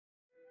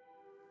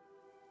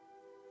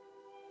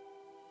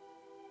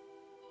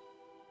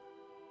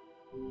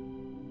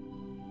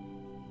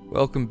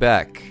Welcome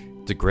back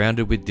to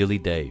Grounded with Dilly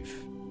Dave.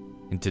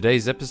 In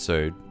today's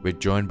episode, we're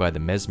joined by the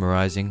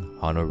mesmerizing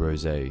HANA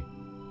ROSÉ,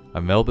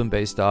 a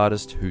Melbourne-based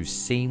artist who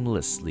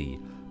seamlessly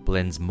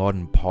blends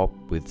modern pop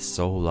with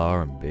soul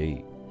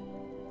R&B.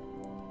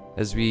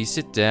 As we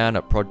sit down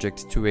at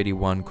Project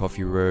 281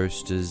 Coffee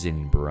Roasters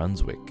in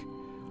Brunswick,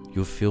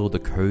 you'll feel the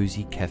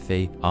cozy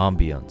cafe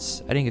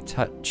ambience, adding a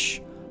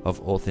touch of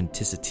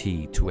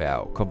authenticity to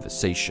our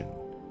conversation.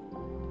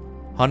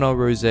 HANA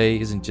ROSÉ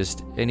isn't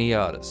just any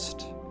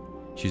artist.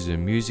 She's a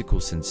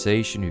musical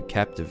sensation who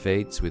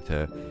captivates with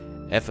her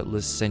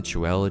effortless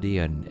sensuality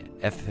and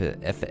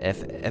effervescent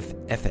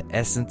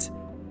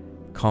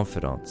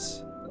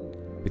confidence.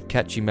 With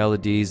catchy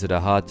melodies that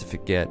are hard to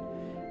forget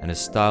and a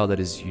style that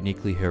is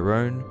uniquely her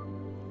own,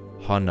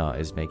 HANA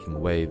is making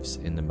waves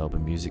in the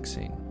Melbourne music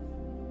scene.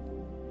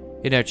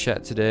 In our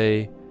chat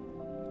today,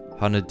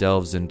 HANA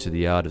delves into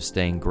the art of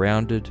staying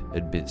grounded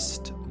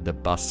amidst the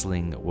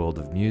bustling world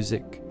of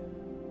music.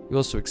 We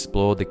also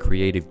explore the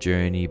creative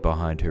journey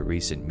behind her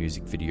recent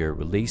music video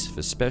release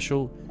for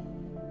Special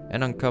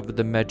and uncover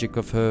the magic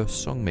of her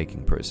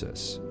songmaking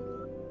process.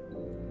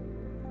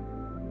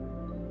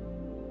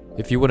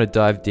 If you want to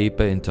dive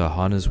deeper into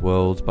HANA's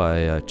world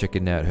by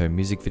checking out her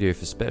music video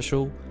for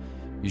Special,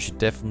 you should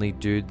definitely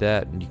do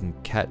that, and you can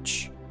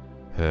catch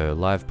her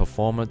live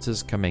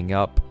performances coming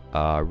up,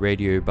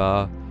 Radio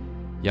Bar,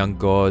 Young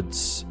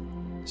Gods,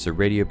 so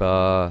Radio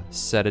Bar,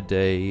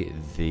 Saturday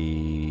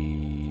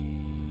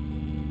the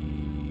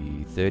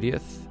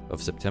 30th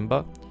of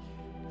September.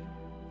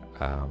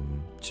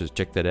 Just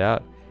check that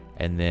out.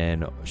 And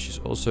then she's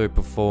also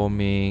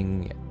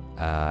performing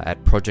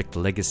at Project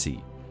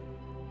Legacy,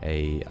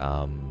 an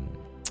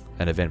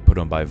event put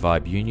on by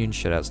Vibe Union.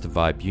 Shoutouts to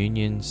Vibe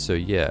Union. So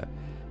yeah,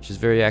 she's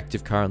very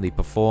active currently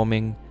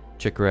performing.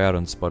 Check her out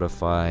on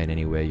Spotify and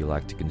anywhere you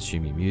like to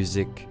consume your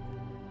music.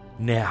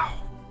 Now,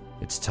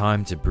 it's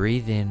time to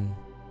breathe in,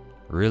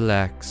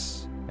 relax,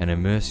 and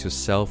immerse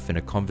yourself in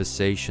a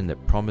conversation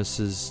that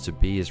promises to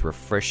be as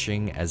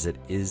refreshing as it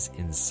is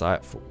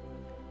insightful.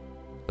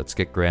 Let's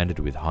get grounded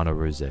with HANA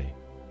ROSÉ.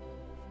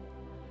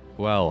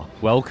 Well,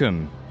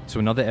 welcome to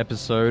another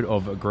episode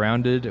of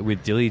Grounded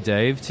with Dilly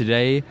Dave.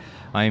 Today,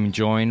 I am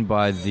joined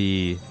by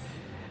the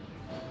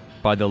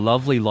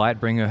lovely light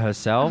bringer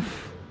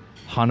herself,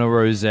 HANA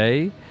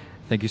ROSÉ.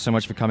 Thank you so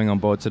much for coming on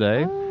board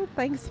today. Oh,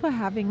 thanks for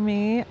having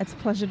me. It's a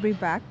pleasure to be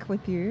back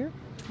with you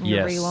on the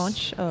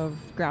relaunch of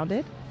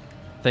Grounded.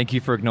 Thank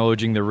you for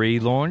acknowledging the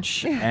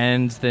relaunch.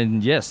 And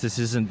then, yes, this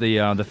isn't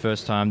the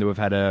first time that we've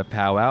had a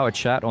powwow, a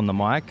chat on the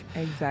mic.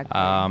 Exactly.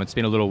 It's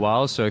been a little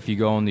while, so if you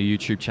go on the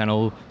YouTube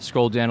channel,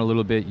 scroll down a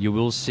little bit, you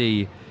will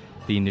see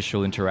the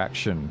initial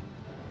interaction.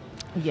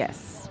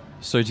 Yes.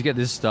 So to get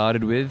this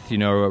started with,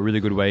 a really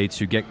good way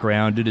to get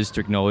grounded is to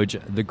acknowledge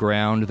the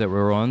ground that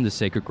we're on, the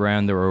sacred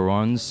ground that we're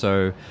on.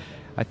 So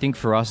I think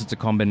for us, it's a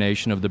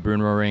combination of the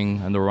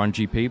Boonwurrung and the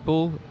Wurundjeri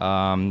people.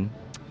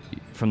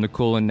 From the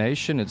Kulin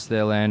Nation, it's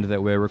their land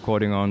that we're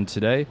recording on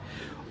today,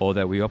 or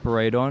that we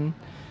operate on.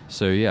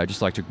 So yeah, I'd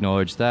just like to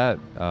acknowledge that,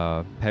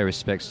 pay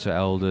respects to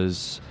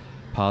elders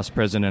past,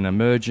 present and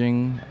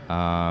emerging,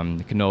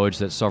 acknowledge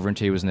that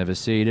sovereignty was never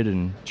ceded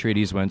and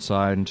treaties weren't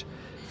signed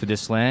for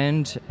this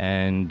land,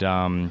 and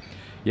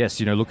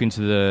look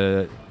into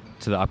the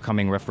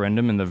upcoming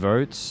referendum and the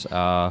votes,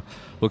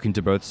 look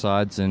into both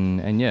sides and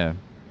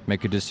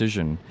make a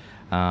decision.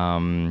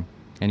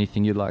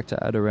 Anything you'd like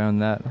to add around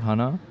that,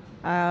 HANA?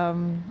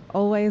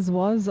 Always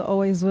was,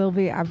 always will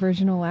be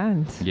Aboriginal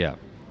land. Yeah.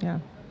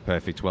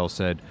 Perfect. Well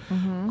said.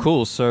 Mm-hmm.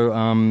 Cool.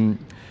 So,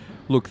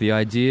 look, the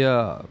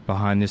idea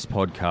behind this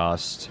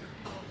podcast,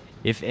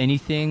 if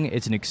anything,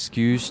 it's an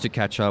excuse to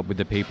catch up with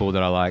the people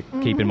that I like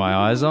keeping my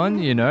eyes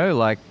on,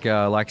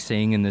 like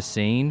seeing in the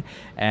scene.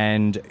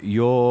 And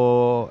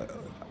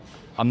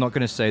I'm not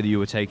going to say that you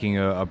were taking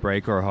a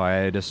break or a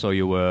hiatus or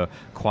you were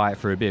quiet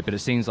for a bit, but it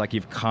seems like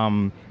you've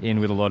come in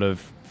with a lot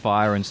of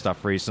fire and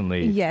stuff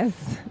recently. Yes.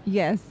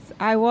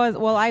 I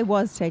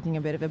was taking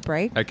a bit of a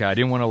break. Okay, I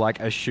didn't want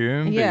to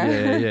assume, but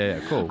yeah,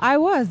 cool. I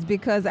was,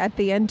 because at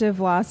the end of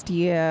last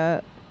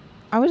year,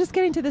 I was just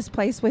getting to this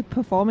place with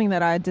performing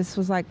that I just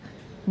was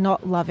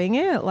not loving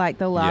it. Like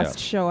the last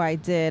show I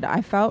did,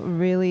 I felt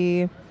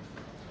really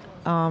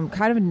kind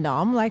of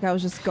numb. Like I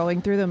was just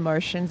going through the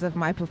motions of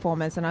my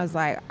performance, and I was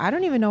like, I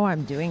don't even know why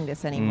I'm doing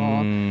this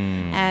anymore.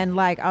 And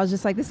I was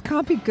just like, this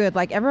can't be good.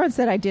 Like everyone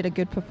said I did a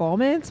good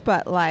performance,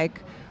 but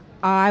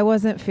I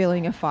wasn't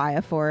feeling a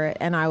fire for it.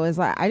 And I was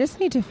like, I just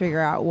need to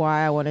figure out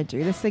why I want to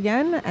do this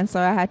again. And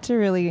so I had to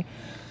really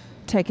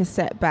take a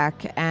step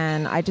back,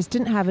 and I just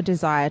didn't have a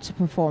desire to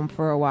perform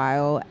for a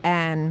while.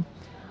 And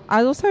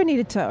I also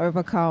needed to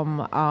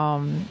overcome,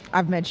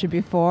 I've mentioned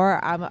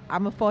before,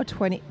 I'm a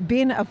 420,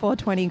 being a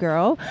 420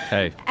 girl.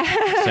 Hey,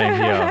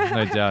 same here,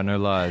 no doubt, no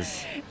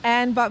lies.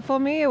 But for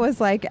me, it was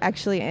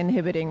actually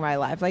inhibiting my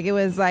life. It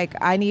was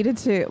I needed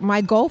to, my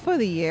goal for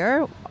the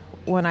year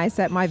when I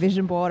set my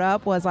vision board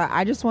up was like,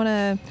 I just want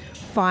to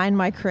find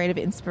my creative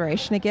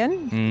inspiration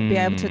again, be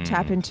able to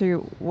tap into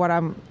what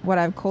I'm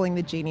calling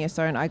the genius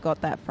zone. I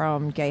got that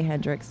from Gay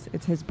Hendricks.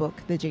 It's his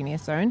book, The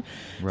Genius Zone.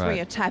 It's where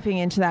you're tapping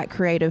into that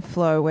creative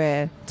flow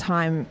where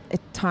time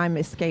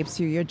escapes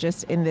you. You're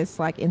just in this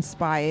like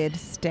inspired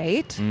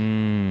state.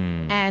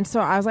 And so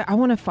I was like, I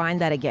want to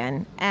find that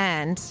again.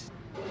 And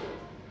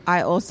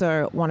I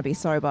also want to be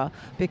sober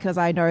because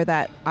I know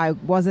that I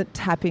wasn't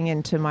tapping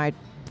into my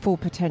full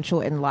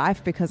potential in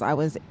life because I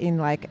was in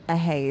like a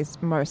haze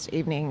most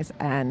evenings,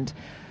 and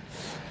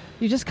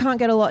you just can't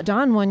get a lot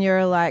done when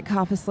you're like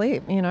half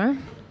asleep, you know?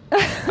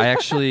 I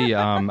actually,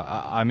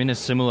 I'm in a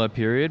similar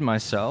period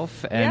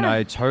myself, and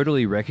I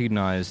totally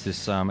recognize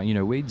this,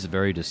 weed's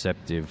very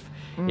deceptive.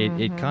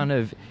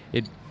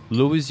 It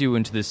lures you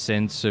into this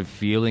sense of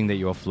feeling that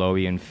you're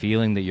flowy and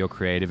feeling that you're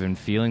creative and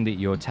feeling that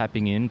you're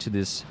tapping into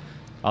this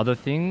other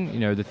thing,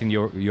 the thing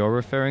you're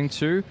referring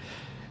to.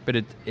 But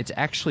it's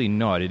actually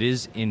not. It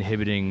is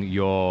inhibiting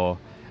your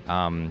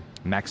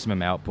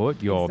maximum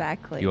output, your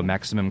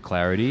maximum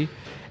clarity.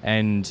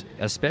 And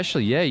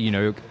especially,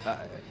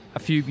 a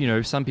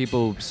few, some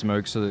people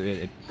smoke so that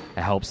it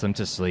helps them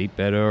to sleep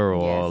better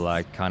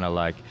or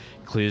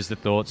clears the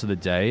thoughts of the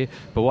day.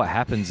 But what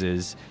happens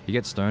is you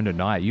get stoned at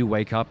night. You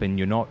wake up and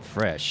you're not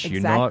fresh.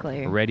 Exactly.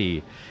 You're not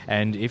ready.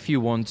 And if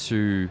you want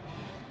to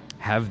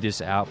have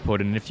this output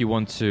and if you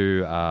want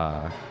to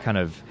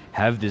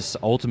have this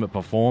ultimate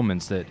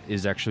performance that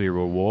is actually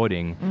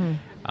rewarding,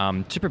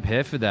 to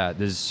prepare for that,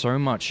 there's so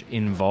much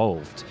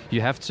involved.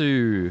 You have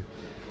to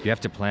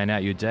plan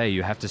out your day.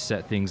 You have to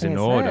set things in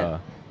order.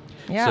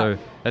 Yeah. So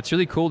that's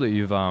really cool that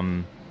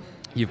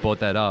you've brought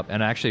that up,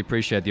 and I actually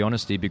appreciate the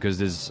honesty because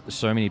there's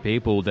so many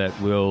people that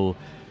will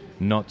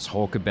not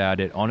talk about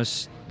it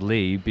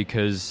honestly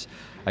because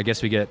I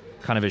guess we get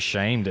kind of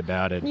ashamed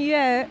about it.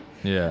 Yeah.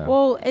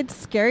 Well, it's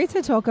scary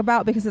to talk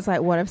about because it's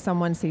like, what if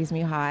someone sees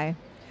me high?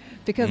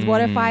 Because what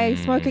if I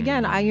smoke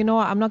again?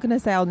 I'm not going to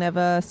say I'll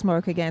never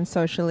smoke again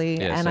socially.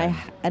 Yeah,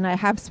 I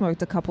have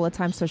smoked a couple of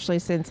times socially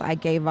since I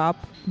gave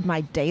up my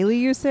daily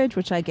usage,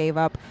 which I gave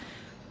up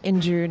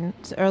in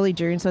early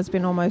June. So it's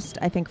been almost,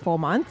 I think, 4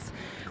 months.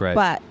 Great.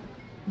 But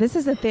this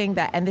is the thing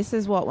and this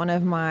is what one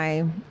of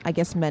my, I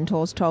guess,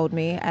 mentors told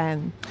me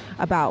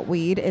about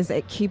weed is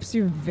it keeps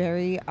you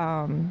very,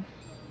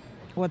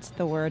 what's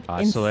the word?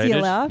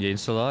 Isolated.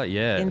 Insular,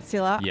 Yeah.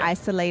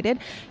 Isolated.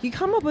 You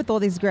come up with all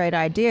these great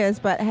ideas,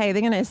 but hey,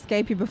 they're going to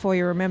escape you before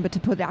you remember to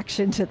put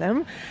action to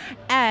them.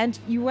 And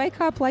you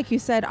wake up, like you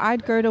said,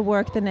 I'd go to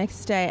work the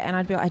next day and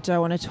I'd be like, I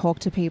don't want to talk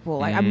to people.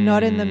 Like, I'm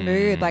not in the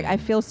mood. Like, I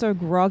feel so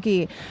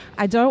groggy.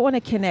 I don't want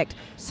to connect.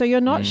 So you're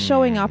not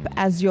showing up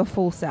as your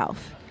full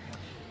self.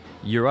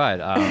 You're right.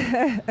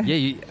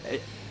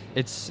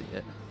 It's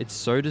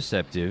so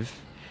deceptive.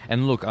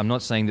 And look, I'm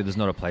not saying that there's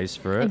not a place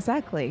for it.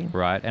 Exactly.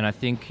 Right. And I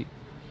think,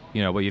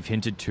 what you've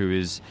hinted to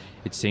is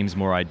it seems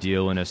more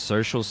ideal in a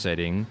social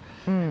setting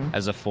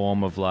as a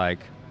form of like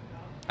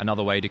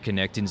another way to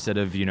connect instead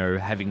of,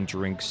 having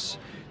drinks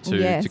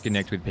to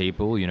connect with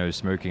people.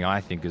 Smoking, I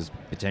think, is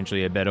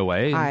potentially a better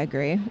way. I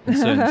agree. In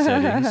certain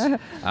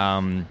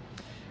settings.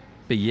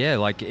 But yeah,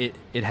 like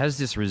it has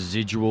this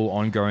residual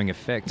ongoing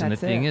effect. And the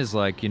thing is,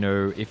 like,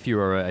 if you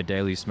are a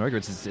daily smoker,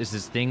 it's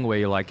this thing where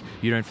you're like,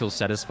 you don't feel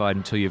satisfied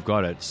until you've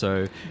got it.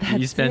 So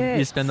you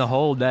spend the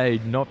whole day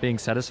not being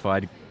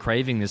satisfied,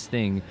 craving this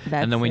thing.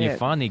 And then when you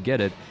finally get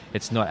it,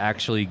 it's not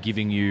actually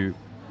giving you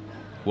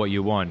what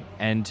you want.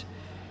 And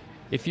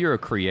if you're a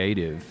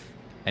creative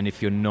and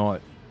if you're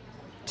not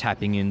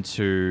tapping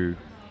into...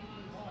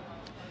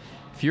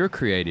 If you're a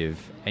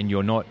creative and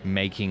you're not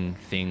making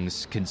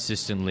things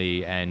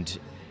consistently and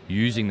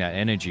using that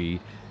energy,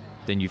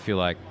 then you feel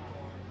like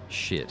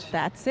shit.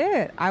 That's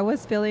it. I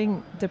was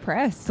feeling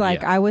depressed.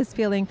 Like I was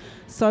feeling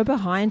so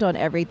behind on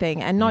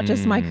everything, and not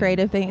just my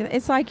creative thing.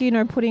 It's like,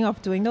 putting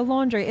off doing the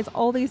laundry. It's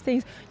all these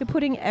things. You're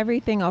putting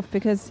everything off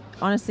because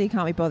honestly you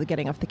can't be bothered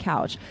getting off the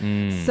couch.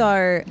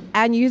 So,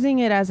 and using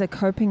it as a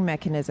coping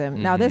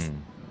mechanism. Now this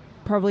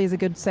probably is a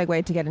good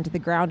segue to get into the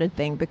grounded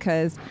thing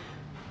because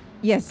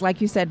yes, like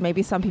you said,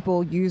 maybe some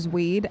people use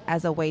weed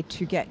as a way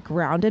to get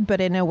grounded,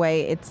 but in a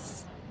way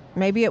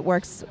maybe it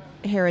works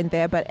here and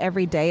there, but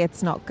every day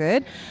it's not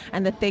good.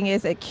 And the thing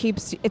is,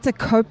 it's a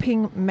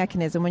coping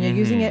mechanism. When you're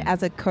using it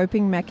as a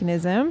coping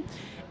mechanism,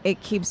 it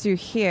keeps you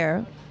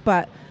here.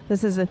 But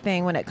this is the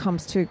thing when it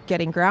comes to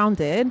getting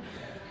grounded.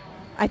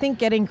 I think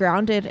getting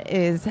grounded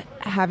is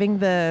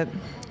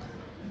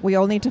we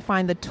all need to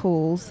find the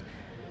tools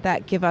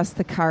that give us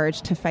the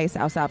courage to face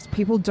ourselves.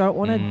 People don't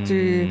want to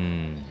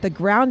do the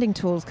grounding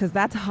tools because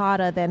that's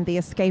harder than the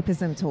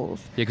escapism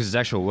tools. Yeah, because it's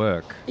actual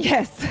work.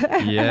 Yes.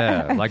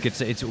 Yeah, like it's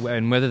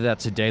and whether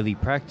that's a daily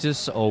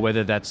practice or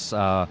whether that's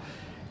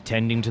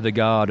tending to the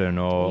garden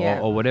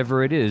or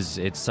whatever it is,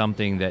 it's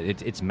something that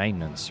it's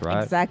maintenance,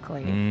 right?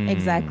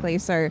 Exactly.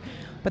 So,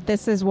 but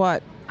this is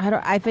what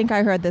I think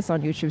I heard this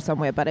on YouTube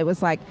somewhere, but it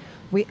was like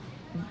with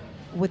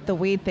the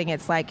weed thing,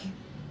 it's like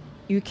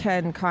you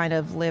can kind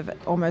of live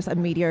almost a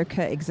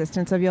mediocre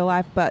existence of your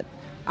life, but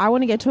I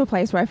want to get to a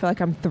place where I feel like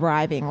I'm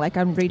thriving, like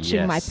I'm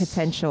reaching my Yes.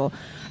 potential.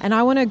 And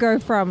I want to go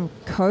from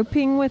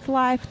coping with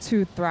life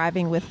to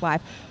thriving with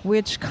life,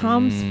 which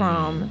comes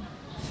from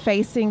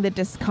facing the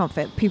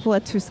discomfort. People are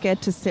too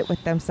scared to sit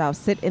with themselves,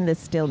 sit in the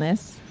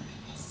stillness,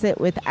 sit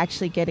with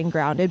actually getting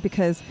grounded,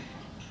 because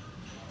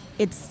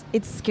it's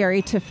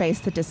scary to face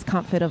the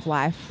discomfort of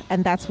life.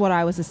 And that's what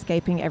I was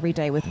escaping every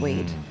day with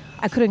weed.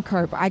 I couldn't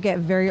cope. I get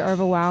very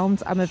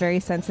overwhelmed. I'm a very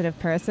sensitive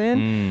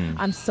person.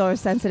 I'm so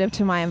sensitive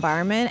to my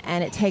environment,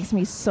 and it takes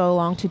me so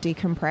long to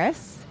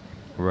decompress.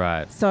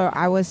 Right. So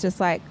I was just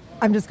like,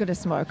 I'm just going to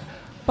smoke.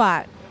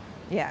 But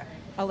yeah,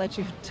 I'll let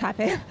you tap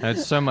in. And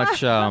it's so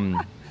much.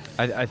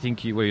 I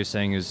think what you're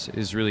saying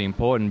is really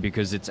important,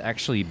 because it's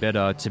actually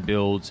better to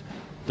build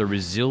the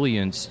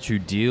resilience to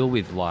deal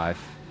with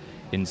life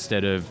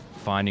instead of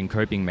finding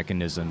coping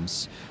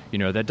mechanisms. You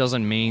know, that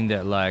doesn't mean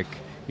that, like,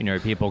 you know,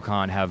 people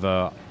can't have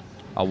a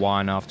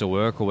wine after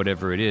work or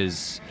whatever it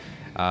is.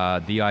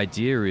 The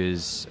idea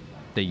is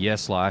that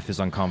yes, life is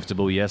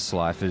uncomfortable. Yes,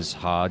 life is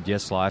hard.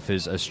 Yes, life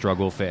is a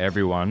struggle for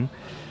everyone.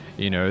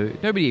 You know,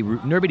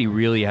 nobody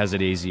really has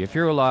it easy. If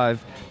you're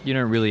alive, you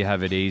don't really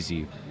have it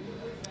easy.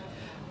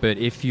 But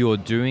if you're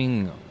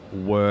doing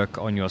work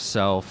on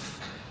yourself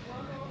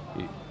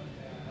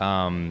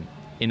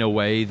in a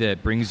way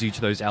that brings you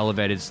to those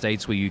elevated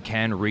states where you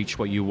can reach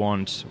what you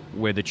want,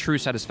 where the true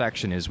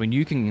satisfaction is, when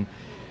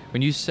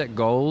you set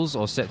goals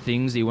or set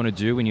things that you want to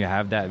do, when you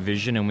have that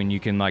vision and when you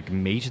can, like,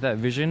 meet that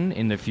vision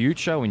in the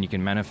future, when you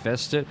can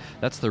manifest it,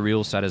 that's the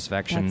real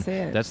satisfaction. That's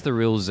it. That's the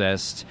real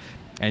zest.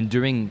 And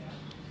doing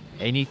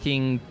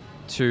anything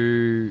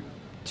to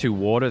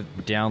water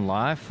down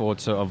life or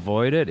to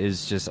avoid it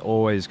is just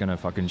always going to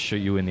fucking shoot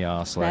you in the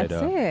ass later.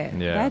 That's it.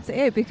 Yeah. That's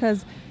it,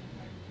 because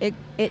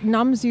it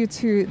numbs you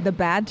to the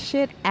bad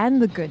shit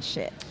and the good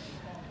shit.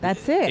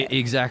 That's it.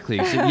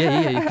 Exactly. So,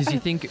 yeah. Because you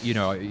think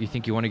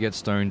you want to get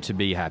stoned to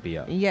be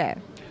happier. Yeah.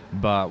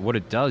 But what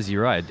it does,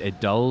 you're right,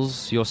 it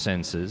dulls your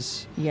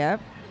senses.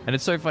 Yep. And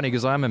it's so funny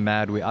because I'm a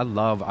mad weed.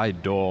 I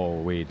adore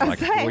weed. Like,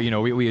 Same.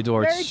 we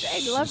adore Very it.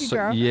 big. Love you,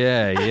 girl.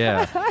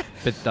 Yeah.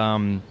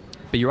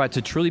 But you're right.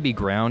 To truly be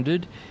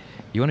grounded,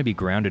 you want to be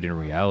grounded in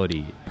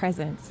reality.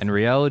 Presence. And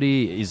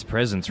reality is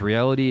presence.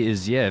 Reality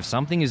is, if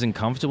something isn't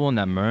comfortable in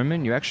that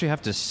moment, you actually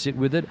have to sit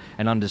with it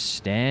and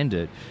understand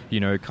it. You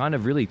know, kind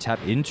of really tap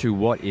into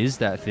what is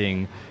that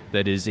thing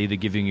that is either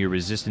giving you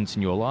resistance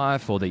in your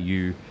life or that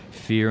you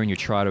fear and you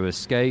try to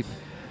escape.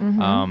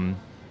 I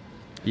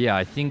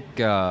think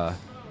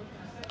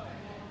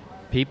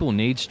people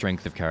need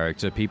strength of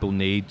character. People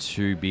need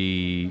to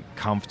be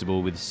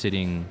comfortable with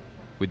sitting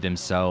with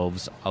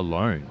themselves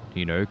alone,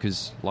 you know,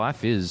 because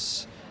life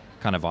is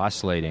kind of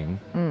isolating.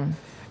 And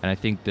I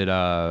think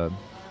that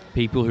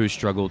people who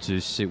struggle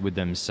to sit with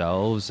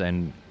themselves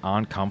and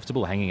aren't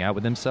comfortable hanging out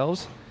with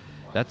themselves,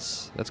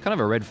 that's kind of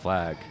a red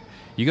flag.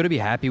 You got to be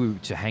happy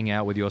to hang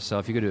out with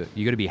yourself. You got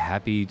to be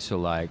happy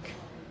to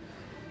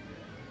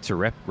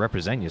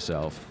represent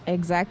yourself.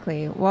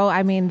 Exactly. Well,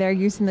 I mean, they're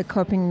using the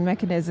coping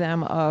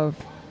mechanism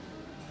of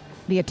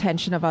the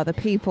attention of other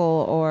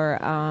people or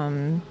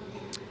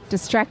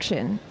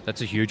distraction.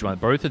 That's a huge one.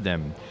 Both of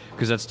them,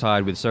 because that's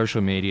tied with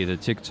social media, the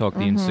TikTok,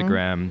 the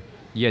Instagram.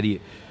 Yeah,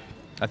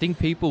 I think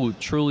people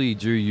truly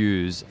do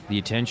use the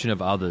attention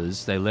of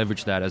others. They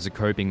leverage that as a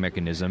coping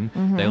mechanism.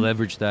 They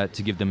leverage that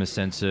to give them a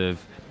sense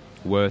of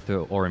worth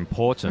or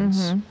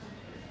importance.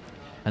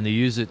 And they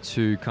use it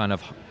to kind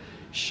of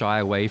shy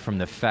away from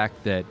the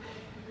fact that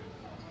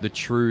the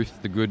truth,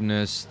 the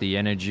goodness, the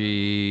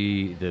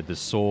energy, the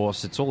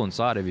source, it's all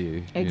inside of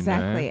you.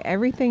 Exactly. You know?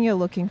 Everything you're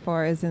looking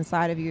for is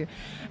inside of you.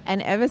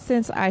 And ever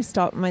since I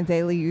stopped my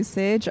daily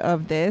usage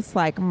of this,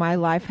 like, my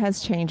life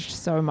has changed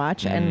so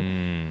much.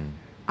 And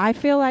I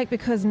feel like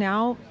because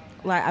now,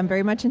 like, I'm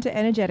very much into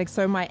energetics,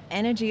 so my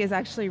energy is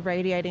actually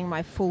radiating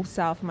my full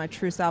self, my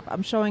true self.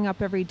 I'm showing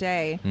up every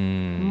day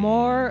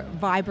more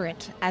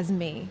vibrant as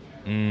me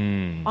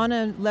on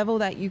a level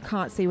that you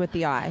can't see with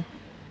the eye.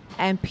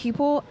 And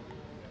people,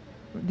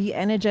 the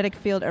energetic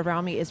field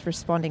around me is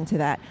responding to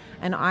that.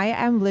 And I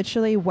am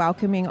literally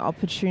welcoming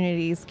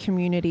opportunities,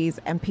 communities,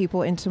 and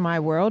people into my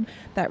world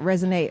that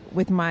resonate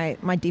with my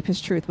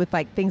deepest truth, with,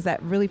 like, things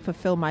that really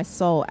fulfill my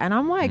soul. And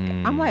I'm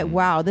like,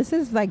 wow, this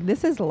is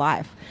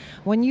life.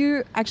 When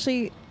you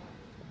actually,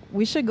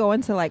 we should go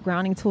into, like,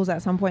 grounding tools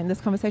at some point in this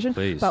conversation.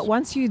 Please. But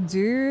once you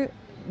do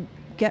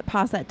get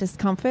past that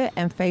discomfort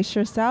and face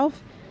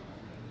yourself,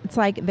 it's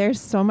like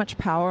there's so much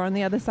power on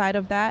the other side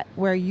of that,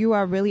 where you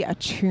are really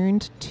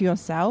attuned to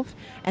yourself,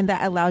 and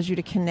that allows you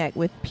to connect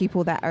with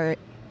people that are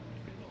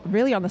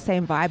really on the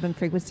same vibe and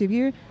frequency of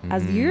you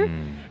as you.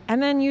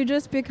 And then you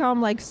just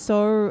become, like,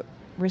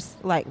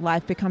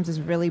 life becomes this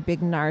really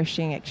big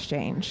nourishing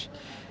exchange.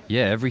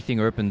 Yeah, everything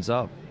opens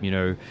up. You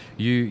know,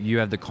 you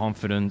have the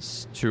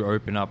confidence to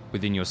open up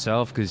within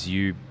yourself because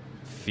you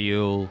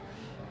feel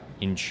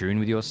in tune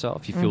with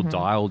yourself. You feel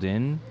dialed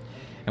in.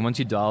 And once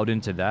you're dialed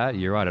into that,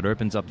 you're right, it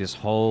opens up this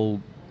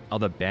whole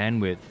other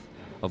bandwidth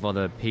of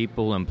other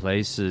people and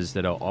places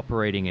that are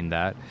operating in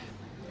that.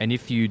 And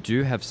if you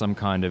do have some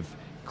kind of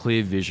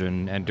clear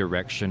vision and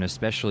direction,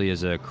 especially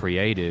as a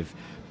creative,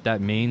 that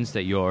means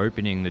that you're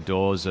opening the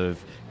doors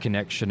of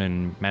connection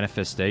and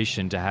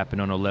manifestation to happen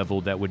on a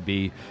level that would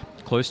be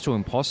close to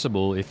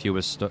impossible if you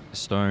were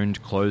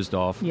stoned, closed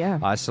off,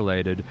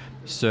 isolated,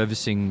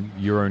 servicing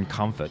your own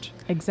comfort.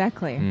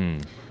 Exactly.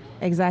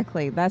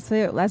 Exactly. That's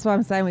it. That's what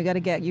I'm saying. We got to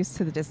get used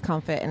to the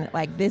discomfort. And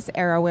like this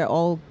era, we're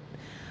all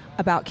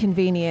about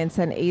convenience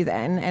and ease.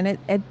 And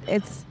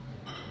it's,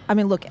 I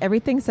mean, look,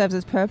 everything serves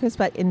its purpose,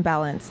 but in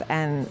balance.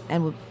 And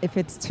if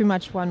it's too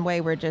much one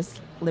way, we're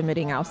just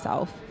limiting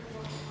ourselves.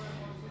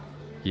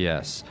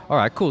 Yes. All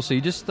right, cool. So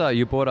you just,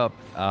 you brought up,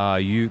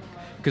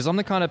 because I'm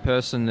the kind of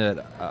person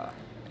that,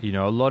 you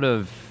know, a lot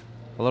of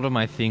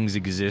my things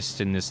exist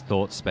in this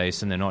thought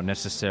space and they're not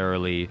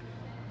necessarily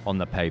on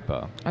the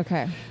paper.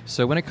 Okay.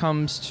 So when it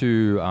comes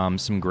to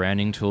some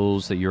grounding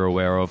tools that you're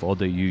aware of or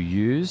that you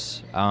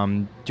use, do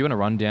you want to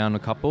run down a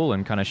couple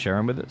and kind of share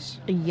them with us?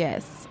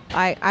 Yes.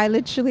 I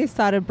literally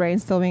started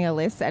brainstorming a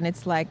list and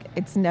it's like,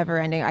 it's never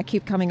ending. I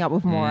keep coming up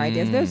with more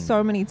ideas. There's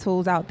so many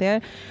tools out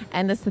there.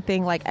 And that's the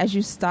thing, like as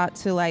you start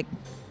to like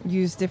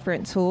use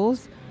different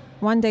tools,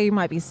 one day you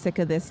might be sick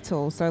of this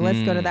tool. So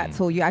let's go to that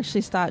tool. You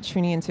actually start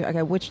tuning into,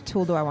 okay, which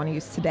tool do I want to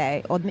use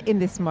today or in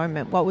this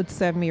moment? What would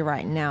serve me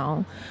right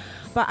now?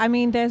 But I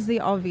mean, there's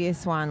the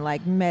obvious one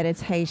like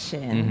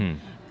meditation.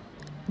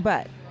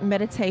 But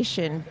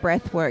meditation,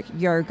 breath work,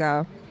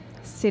 yoga,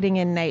 sitting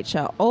in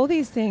nature, all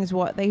these things,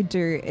 what they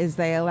do is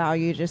they allow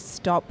you to just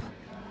stop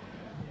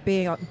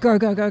being like, go,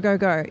 go, go, go,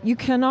 go. You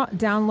cannot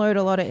download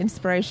a lot of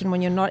inspiration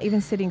when you're not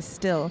even sitting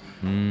still.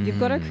 You've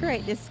got to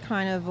create this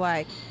kind of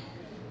like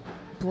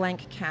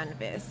blank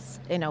canvas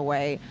in a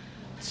way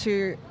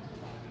to,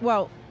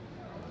 well,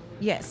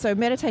 yeah, so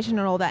meditation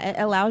and all that,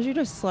 it allows you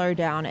to slow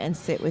down and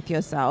sit with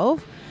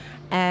yourself.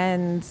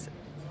 And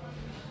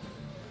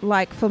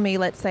like for me,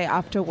 let's say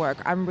after work,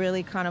 I'm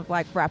really kind of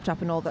like wrapped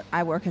up in all the,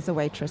 I work as a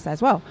waitress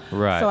as well.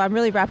 Right. So I'm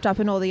really wrapped up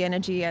in all the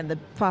energy and the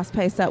fast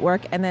pace at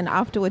work. And then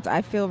afterwards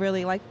I feel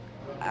really like,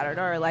 I don't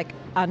know, like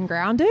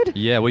ungrounded.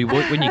 Yeah, well,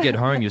 when you get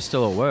home, you're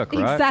still at work,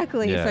 right?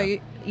 Exactly. Yeah. So,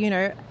 you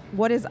know,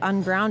 what is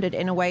ungrounded?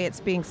 In a way, it's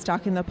being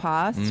stuck in the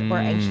past or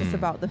anxious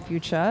about the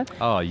future.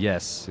 Oh,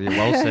 yes. Yeah,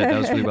 well said. That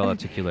was really well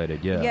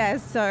articulated. Yeah. Yeah.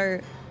 So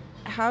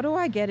how do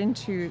I get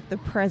into the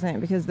present?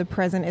 Because the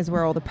present is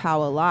where all the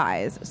power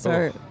lies.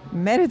 So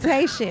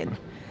meditation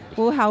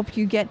will help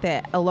you get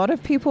there. A lot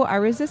of people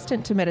are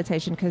resistant to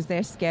meditation because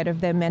they're scared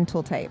of their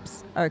mental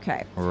tapes.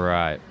 Okay.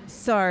 Right.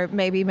 So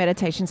maybe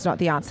meditation's not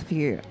the answer for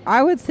you.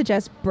 I would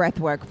suggest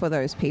breath work for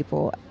those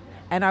people.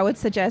 And I would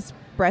suggest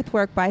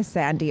Breathwork by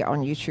Sandy on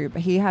YouTube.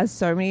 He has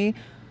so many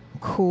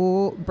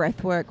cool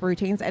breathwork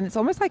routines and it's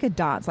almost like a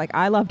dance. Like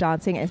I love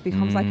dancing. It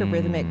becomes like a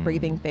rhythmic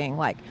breathing thing.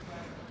 Like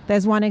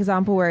there's one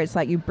example where it's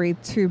like you breathe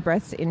 2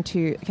 breaths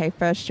into, okay,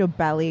 first your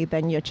belly,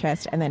 then your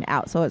chest and then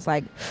out. So it's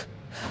like,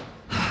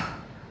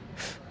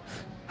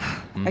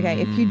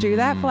 okay, if you do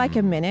that for like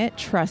a minute,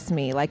 trust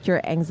me, like your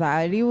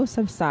anxiety will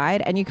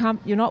subside and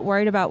you're not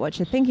worried about what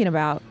you're thinking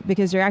about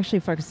because you're actually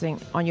focusing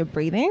on your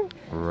breathing.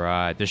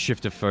 Right. The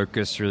shift of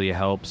focus really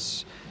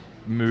helps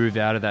move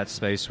out of that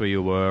space where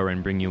you were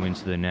and bring you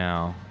into the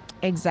now.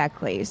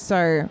 Exactly.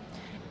 So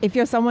if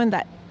you're someone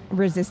that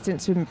resistant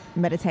to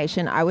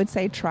meditation, I would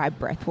say try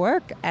breath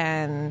work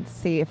and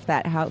see if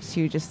that helps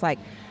you just like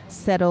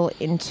settle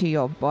into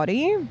your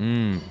body.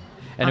 And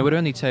it would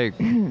only take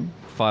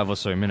 5 or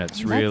so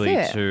minutes really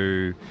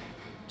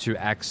to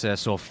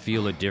access or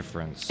feel a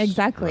difference.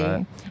 Exactly.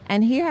 Right?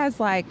 And he has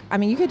like, I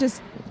mean, you could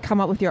just come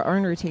up with your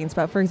own routines.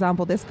 But for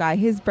example, this guy,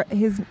 his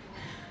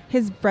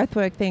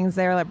breathwork things,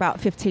 they're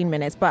about 15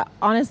 minutes. But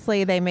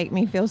honestly, they make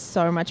me feel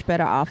so much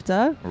better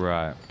after.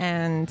 Right.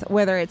 And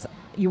whether it's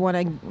you want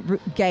to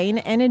gain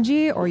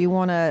energy or you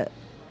want to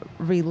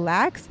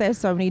relax, there's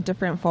so many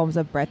different forms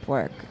of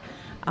breathwork.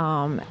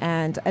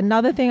 And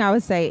another thing I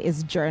would say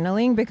is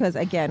journaling, because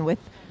again,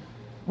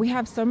 we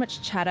have so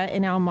much chatter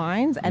in our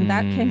minds and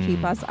that can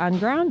keep us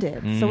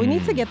ungrounded. So we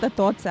need to get the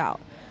thoughts out.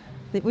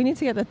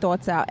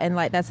 And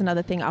like that's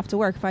another thing after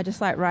work. If I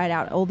just like write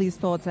out all these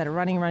thoughts that are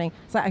running,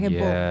 it's like, okay,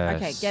 boom,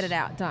 okay, get it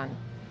out, done.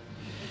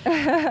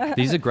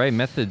 These are great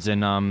methods,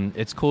 and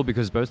it's cool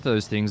because both of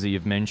those things that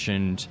you've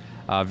mentioned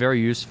are very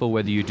useful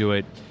whether you do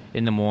it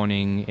in the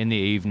morning, in the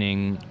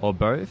evening, or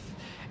both.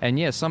 And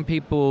yeah, some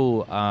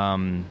people,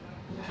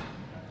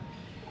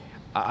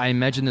 I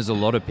imagine there's a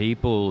lot of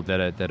people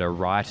that are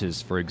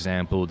writers, for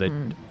example,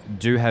 that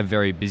do have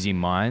very busy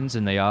minds,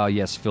 and they are,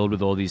 yes, filled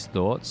with all these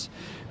thoughts.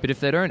 But if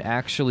they don't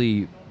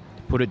actually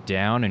put it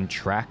down and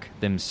track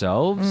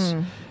themselves,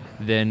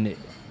 then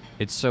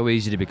it's so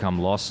easy to become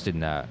lost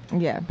in that.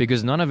 Yeah.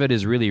 Because none of it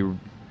is really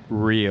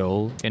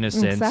real, in a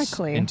sense,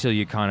 until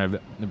you kind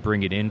of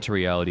bring it into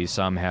reality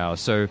somehow.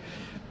 So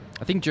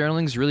I think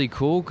journaling is really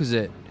cool because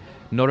it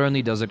not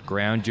only does it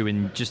ground you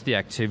in just the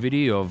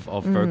activity of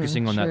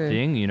focusing on that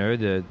thing, you know,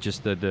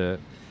 the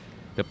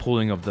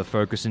pulling of the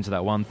focus into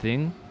that one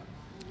thing,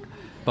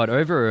 but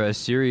over a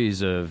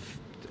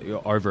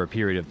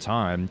period of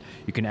time,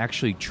 you can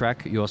actually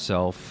track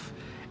yourself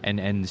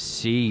and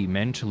see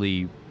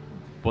mentally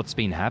what's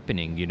been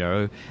happening, you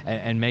know,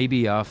 and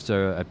maybe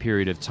after a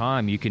period of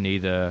time, you can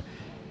either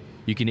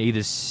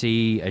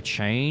see a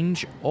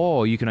change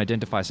or you can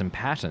identify some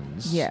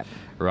patterns. Yeah.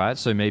 Right.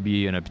 So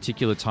maybe in a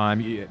particular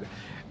time,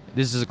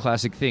 this is a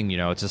classic thing, you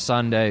know, it's a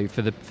Sunday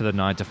for the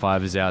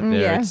 9-to-5ers out there.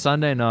 Yeah. It's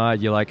Sunday night.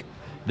 You're like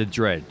the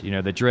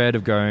dread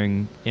of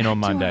going in on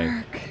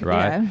Monday.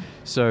 Right. Yeah.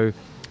 So,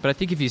 but I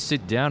think if you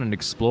sit down and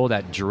explore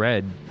that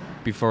dread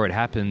before it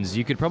happens,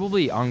 you could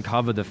probably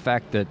uncover the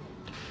fact that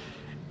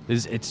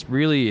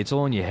it's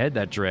all in your head,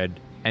 that dread.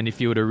 And if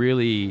you were to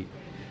really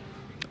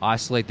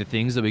isolate the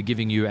things that were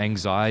giving you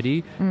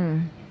anxiety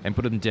and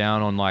put them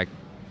down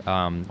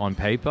on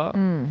paper,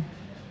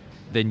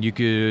 then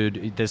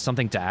there's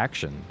something to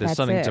action. There's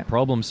something to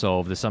problem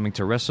solve. There's something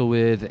to wrestle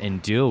with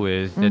and deal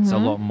with that's a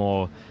lot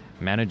more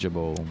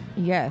manageable.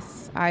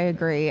 Yes, I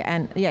agree.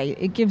 And yeah,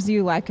 it gives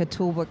you like a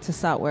toolbook to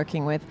start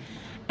working with.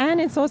 And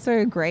it's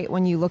also great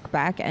when you look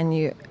back and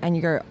you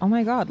go, oh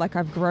my God, like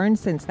I've grown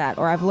since that,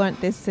 or I've learned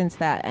this since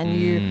that. And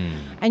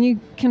you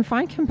can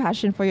find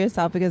compassion for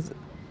yourself, because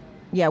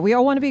yeah, we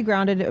all want to be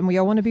grounded and we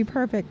all want to be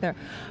perfect there.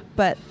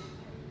 But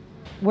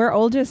we're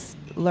all just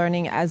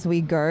learning as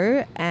we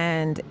go,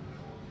 and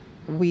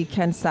we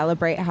can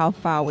celebrate how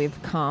far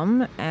we've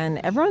come, and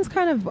everyone's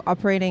kind of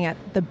operating at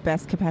the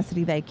best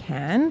capacity they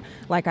can.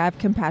 Like, I have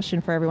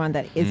compassion for everyone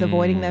that is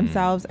avoiding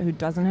themselves, who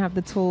doesn't have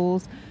the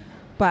tools.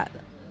 But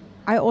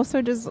I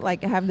also just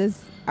like have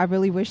this, I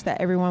really wish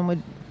that everyone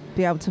would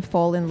be able to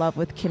fall in love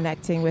with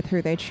connecting with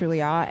who they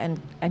truly are and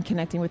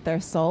connecting with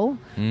their soul,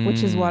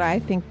 which is what I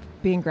think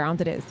being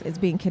grounded is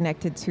being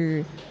connected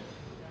to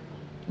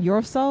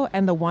your soul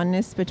and the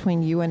oneness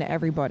between you and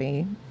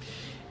everybody.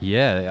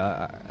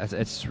 Yeah,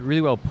 it's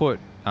really well put.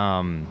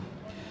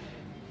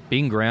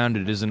 Being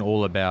grounded isn't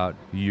all about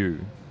you.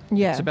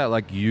 Yeah. It's about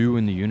like you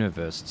and the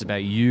universe. It's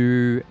about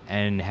you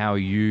and how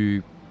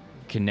you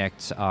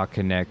connect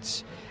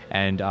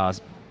and are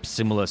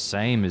similar,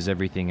 same as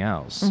everything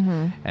else.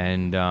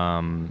 And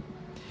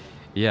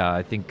yeah,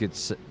 I think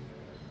it's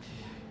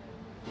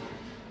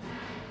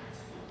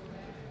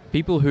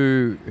people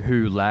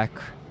who lack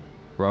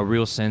a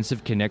real sense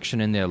of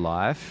connection in their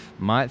life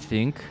might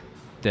think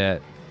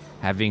that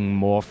having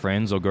more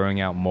friends or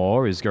going out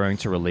more is going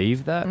to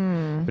relieve that.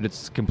 But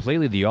it's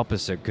completely the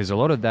opposite, because a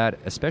lot of that,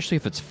 especially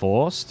if it's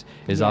forced,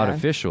 is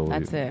artificial.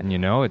 That's it. You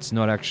know, it's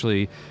not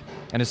actually...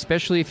 And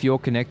especially if you're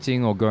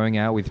connecting or going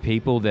out with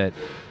people that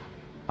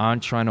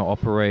aren't trying to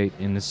operate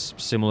in this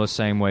similar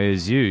same way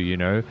as you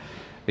know.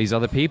 These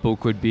other people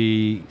could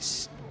be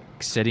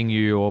setting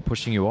you or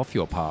pushing you off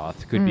your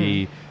path. Could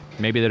be...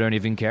 Maybe they don't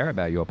even care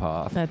about your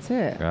path. That's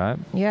it. Right?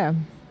 Yeah.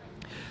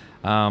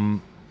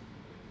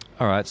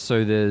 All right,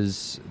 so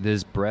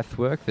there's breath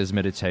work, there's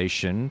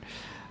meditation,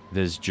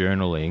 there's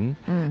journaling.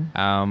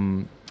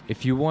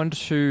 If you want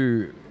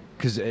to,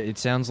 because it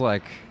sounds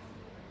like,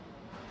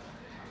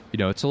 you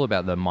know, it's all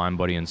about the mind,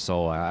 body, and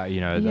soul.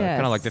 Kind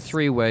of like the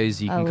three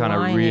ways you can kind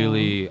of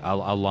really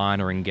align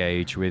or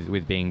engage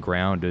with being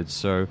grounded.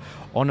 So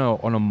on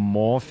a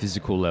more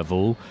physical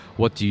level,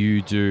 what do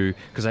you do?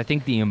 Because I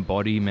think the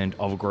embodiment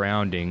of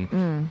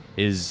grounding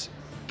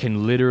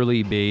can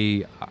literally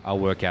be a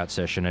workout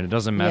session, and it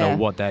doesn't matter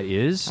what that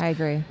is. I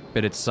agree.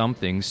 But it's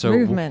something. So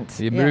movement.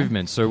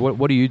 Movement. So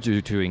what do you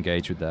do to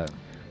engage with that?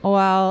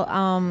 Well,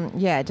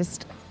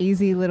 just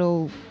easy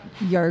little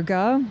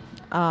yoga.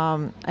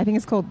 I think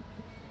it's called...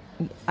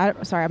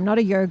 I'm not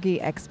a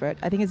yogi expert.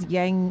 I think it's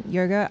yang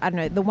yoga. I don't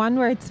know. The one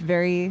where it's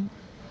very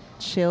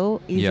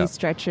chill, easy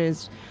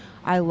stretches.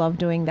 I love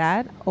doing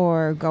that.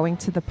 Or going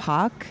to the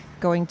park,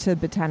 going to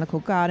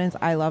botanical gardens.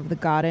 I love the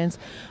gardens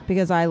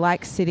because I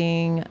like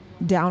sitting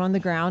down on the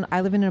ground.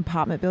 I live in an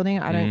apartment building.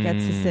 I don't get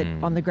to sit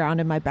on the ground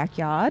in my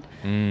backyard.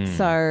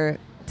 So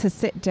to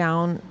sit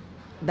down,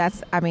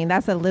 that's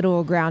a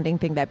little grounding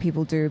thing that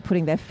people do,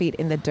 putting their feet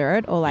in the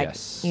dirt or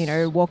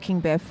walking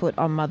barefoot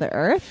on Mother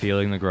Earth.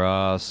 Feeling the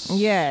grass.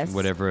 Yes.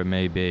 Whatever it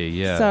may be,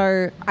 yeah.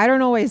 So I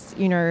don't always,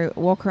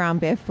 walk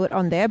around barefoot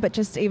on there, but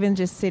just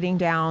sitting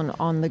down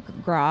on the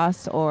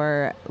grass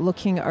or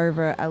looking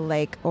over a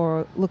lake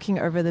or looking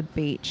over the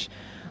beach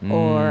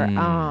or,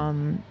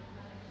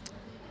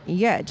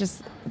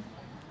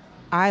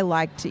 I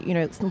like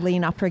to,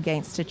 lean up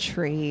against a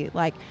tree.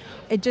 Like,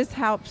 it just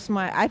helps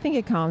I think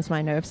it calms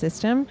my nerve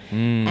system.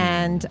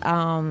 And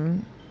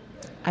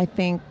I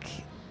think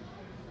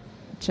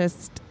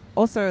just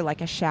also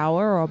like a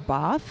shower or a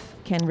bath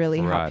can really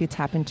help you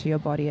tap into your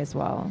body as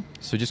well.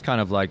 So just kind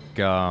of like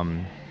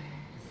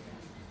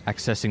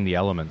accessing the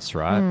elements,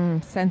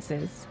 right?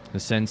 Senses. The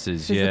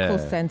senses, Physical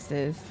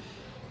senses.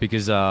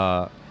 Because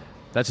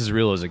that's as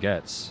real as it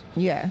gets.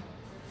 Yeah.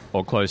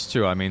 Or close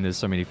to. I mean, there's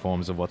so many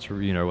forms of what's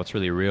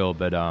really real.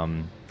 But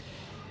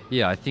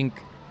I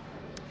think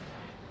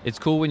it's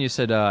cool when you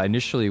said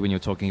initially when you were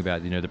talking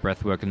about the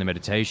breath work and the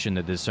meditation,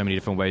 that there's so many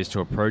different ways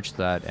to approach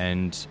that,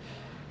 and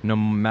no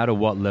matter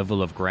what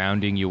level of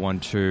grounding you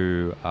want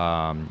to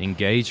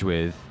engage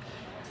with,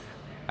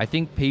 I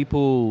think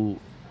people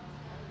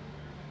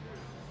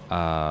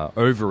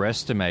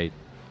overestimate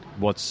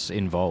what's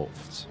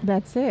involved.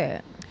 That's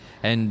it.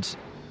 And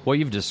what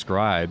you've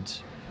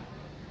described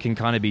can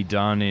kind of be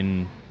done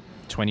in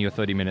 20 or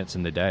 30 minutes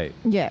in the day.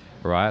 Yeah.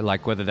 Right?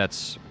 Like whether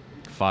that's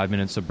 5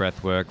 minutes of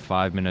breath work,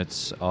 5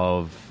 minutes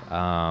of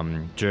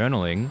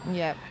journaling.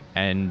 Yep.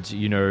 And,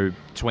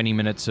 20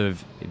 minutes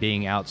of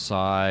being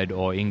outside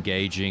or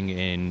engaging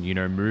in,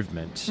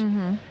 movement.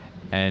 Mm-hmm.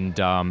 And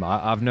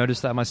I've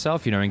noticed that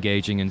myself,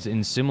 engaging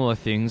in similar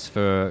things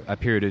for a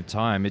period of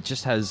time. It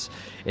has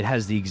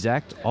the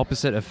exact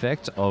opposite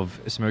effect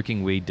of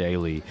smoking weed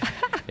daily.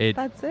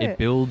 That's it. It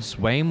builds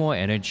way more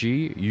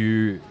energy.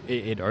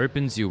 It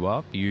opens you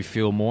up. You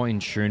feel more in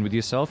tune with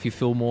yourself. You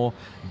feel more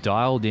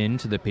dialed in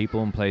to the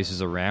people and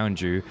places around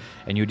you.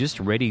 And you're just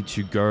ready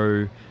to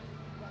go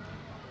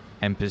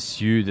and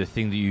pursue the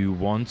thing that you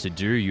want to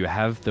do. You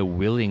have the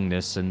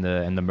willingness and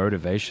the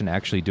motivation to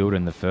actually do it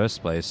in the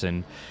first place.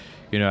 And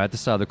at the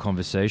start of the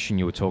conversation,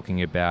 you were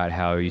talking about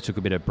how you took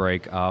a bit of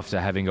break after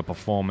having a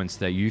performance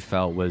that you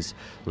felt was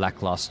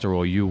lackluster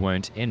or you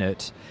weren't in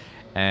it.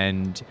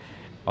 And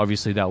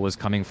obviously that was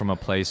coming from a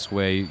place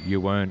where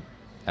you weren't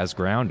as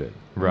grounded,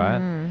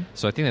 right? Mm.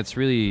 So I think that's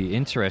really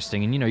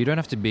interesting. And, you don't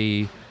have to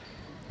be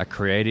a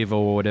creative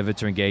or whatever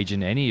to engage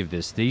in any of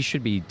this. These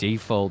should be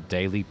default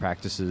daily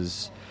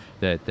practices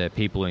that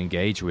people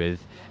engage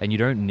with. And you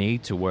don't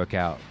need to work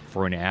out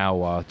for an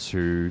hour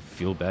to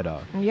feel better.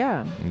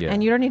 Yeah.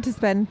 And you don't need to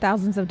spend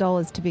thousands of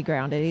dollars to be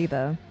grounded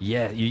either.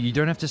 Yeah, you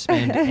don't have to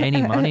spend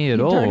any money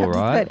at all, right? You don't have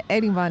to spend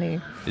any money.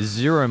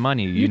 Zero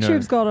money.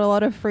 YouTube's got a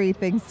lot of free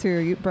things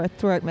too.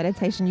 Breathwork,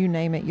 meditation, you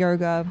name it,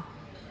 yoga.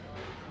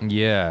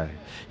 Yeah,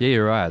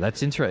 you're right.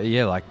 That's interesting.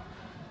 Yeah, like,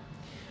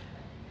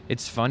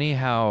 it's funny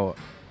how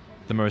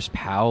the most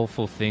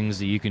powerful things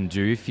that you can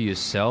do for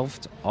yourself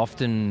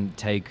often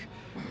take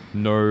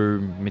no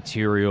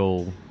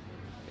material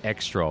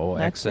extra or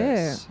That's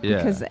excess. It. Yeah.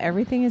 Because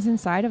everything is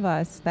inside of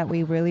us that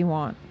we really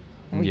want.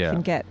 We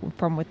can get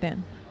from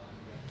within.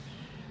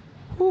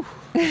 Whew.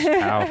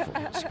 It's powerful.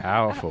 It's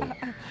powerful.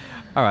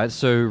 All right.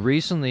 So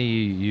recently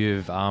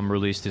you've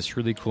released this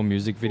really cool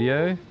music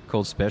video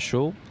called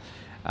Special,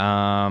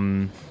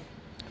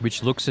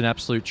 which looks an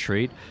absolute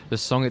treat. The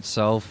song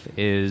itself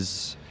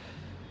is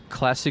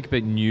classic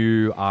but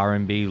new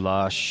R&B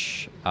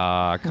lush,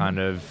 kind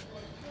of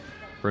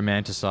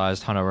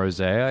romanticized HANA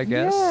ROSÉ, I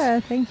guess.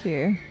 Yeah, thank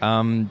you.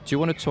 Do you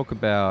want to talk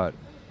about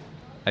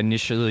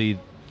initially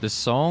the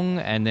song,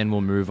 and then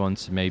we'll move on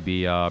to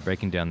maybe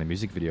breaking down the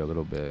music video a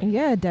little bit?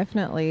 Yeah,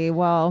 definitely.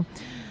 Well,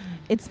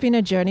 it's been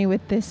a journey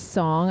with this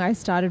song. I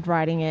started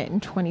writing it in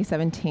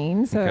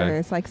 2017, so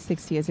it's like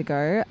 6 years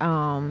ago,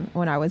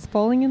 when I was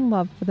falling in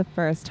love for the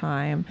first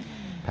time.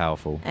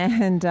 Powerful.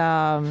 And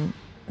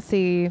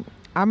see,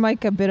 I'm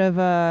like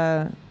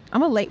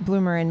I'm a late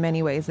bloomer in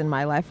many ways in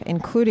my life,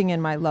 including in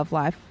my love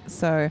life.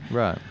 So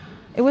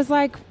it was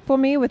like, for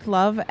me with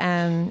love,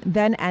 and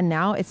then and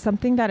now, it's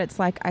something that it's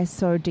like I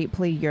so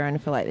deeply yearn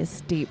for, like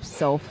this deep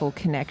soulful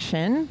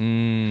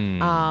connection.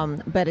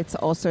 But it's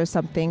also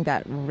something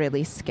that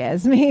really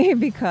scares me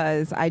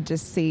because I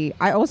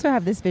also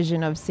have this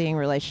vision of seeing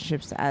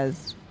relationships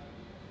as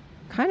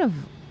kind of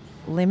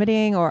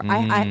limiting, or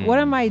one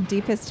of my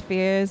deepest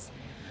fears,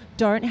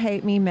 don't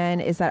hate me,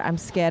 men, is that I'm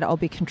scared I'll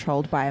be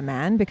controlled by a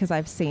man, because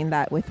I've seen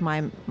that with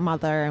my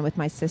mother and with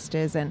my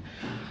sisters, and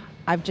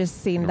I've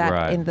just seen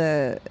that in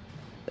the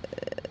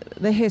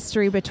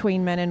history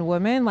between men and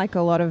women. Like,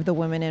 a lot of the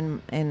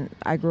women in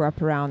I grew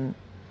up around,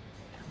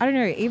 I don't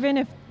know, even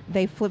if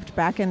they flipped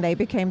back and they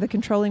became the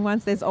controlling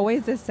ones, there's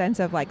always this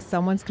sense of like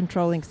someone's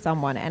controlling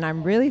someone, and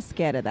I'm really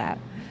scared of that.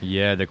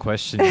 Yeah, the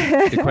question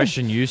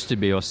used to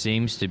be, or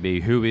seems to be,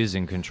 who is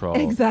in control?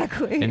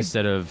 Exactly.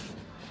 Instead of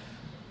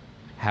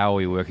how are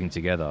we working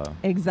together?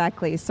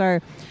 Exactly. So,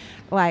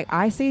 like,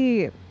 I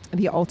see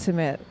the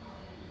ultimate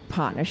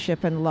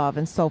partnership and love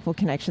and soulful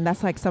connection.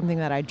 That's like something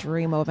that I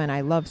dream of and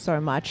I love so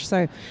much.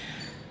 So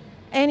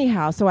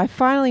anyhow, so I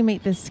finally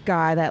meet this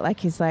guy that, like,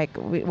 he's like,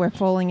 we're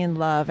falling in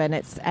love, and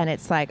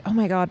it's like, oh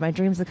my God, my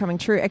dreams are coming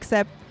true.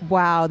 Except,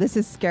 wow, this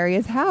is scary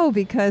as hell,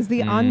 because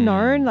the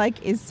unknown,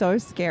 like, is so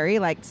scary.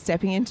 Like,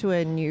 stepping into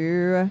a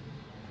new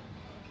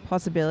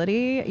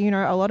possibility.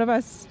 A lot of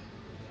us,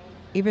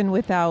 even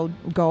with our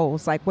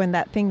goals, like, when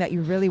that thing that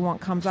you really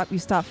want comes up, you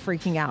start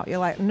freaking out. You're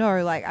like,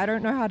 no, like, I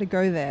don't know how to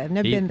go there. I've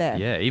never been there.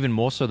 Yeah, even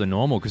more so than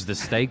normal, because the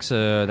stakes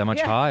are that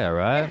much higher,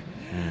 right?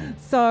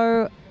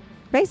 So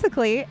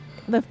basically,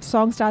 the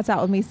song starts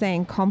out with me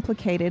saying,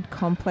 complicated,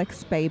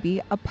 complex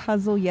baby, a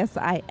puzzle, yes,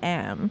 I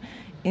am.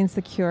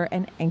 Insecure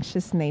and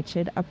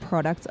anxious-natured, a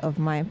product of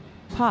my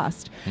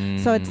past.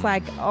 So it's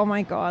like, oh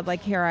my God,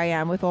 like, here I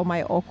am with all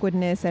my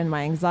awkwardness and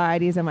my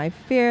anxieties and my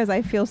fears.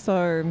 I feel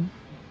so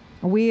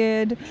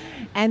weird,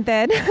 and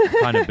then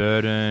kind of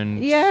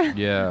burdened.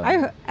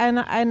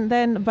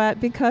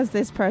 But because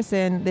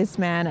this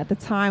man at the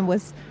time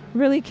was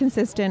really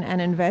consistent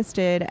and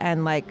invested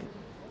and, like,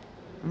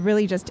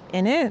 really just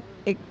in it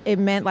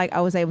meant like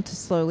I was able to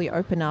slowly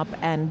open up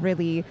and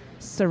really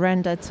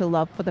surrender to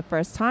love for the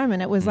first time,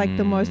 and it was like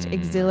the most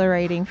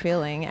exhilarating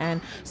feeling. And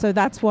so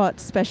that's what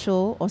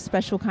special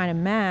kind of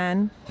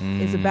man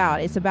is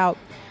about. It's about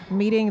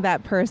meeting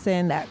that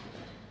person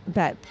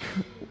that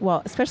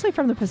well, especially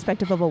from the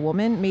perspective of a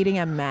woman, meeting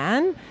a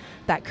man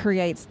that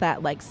creates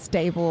that like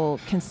stable,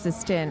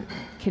 consistent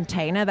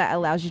container that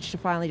allows you to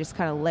finally just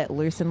kind of let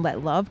loose and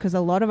let love. Because a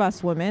lot of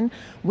us women,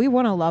 we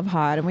want to love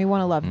hard and we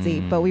want to love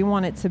deep, but we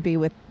want it to be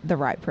with the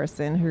right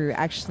person who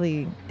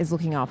actually is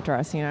looking after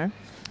us, you know?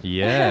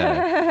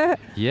 Yeah.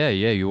 yeah.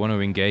 You want to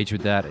engage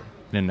with that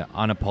in an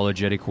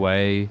unapologetic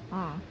way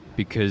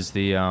because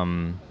the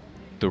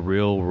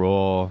real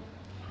raw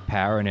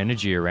power and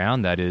energy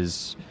around that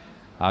is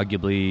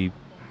arguably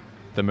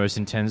the most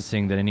intense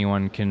thing that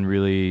anyone can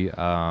really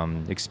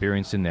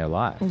experience in their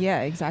life.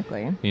 Yeah,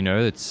 exactly. You know,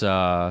 it's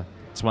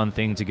one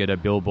thing to get a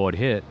Billboard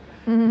hit.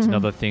 It's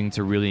another thing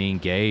to really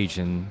engage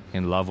and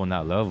love on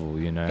that level,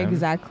 you know?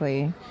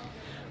 Exactly.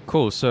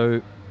 Cool.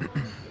 So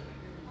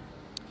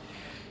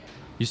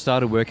you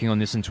started working on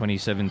this in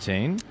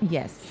 2017.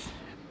 Yes.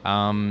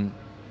 When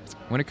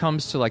it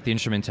comes to like the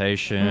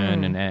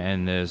instrumentation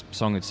and the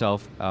song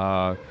itself,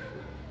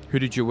 who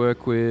did you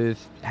work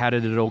with? How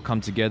did it all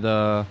come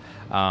together?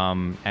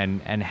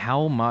 And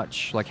how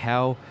much, like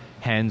how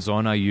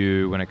hands-on are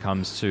you when it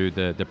comes to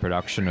the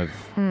production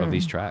of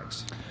these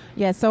tracks?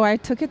 Yeah, so I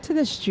took it to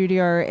the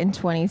studio in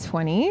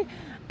 2020,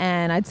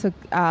 and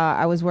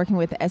I was working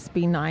with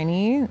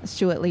SB90,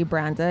 Stuart Lee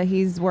Brander.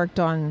 He's worked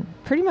on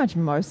pretty much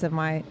most of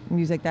my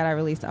music that I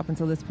released up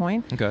until this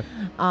point. Okay.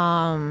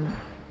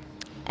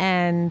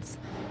 And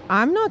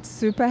I'm not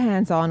super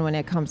hands-on when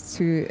it comes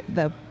to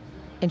the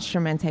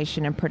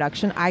instrumentation and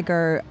production. I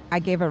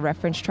gave a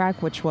reference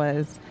track, which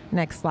was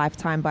Next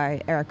Lifetime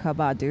by Erykah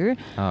Badu.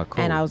 Oh,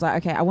 cool. And I was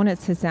like, okay, I want it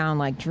to sound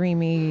like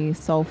dreamy,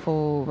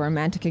 soulful,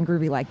 romantic and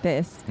groovy like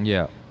this.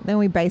 Yeah. Then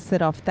we based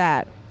it off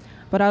that.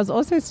 But I was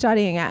also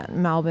studying at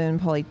Melbourne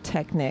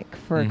Polytechnic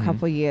for a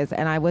couple of years,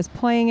 and I was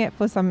playing it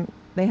for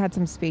they had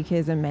some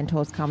speakers and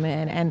mentors come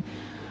in, and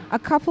a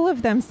couple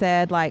of them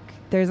said, like,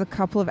 there's a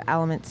couple of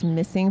elements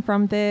missing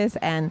from this,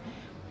 and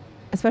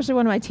especially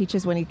one of my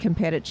teachers, when he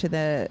compared it to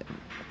the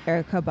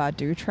Erykah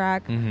Badu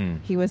track,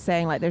 he was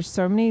saying, like, there's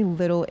so many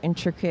little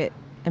intricate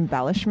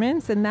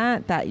embellishments in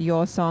that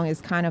your song is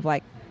kind of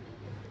like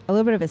a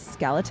little bit of a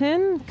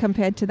skeleton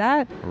compared to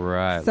that.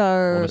 Right.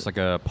 So almost like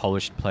a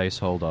polished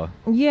placeholder.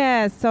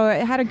 Yeah, so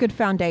it had a good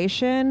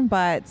foundation,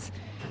 but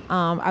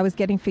I was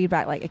getting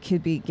feedback like it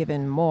could be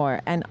given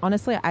more. And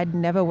honestly, I'd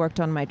never worked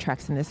on my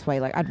tracks in this way.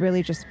 Like I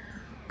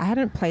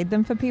hadn't played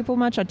them for people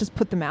much. I just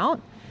put them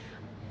out.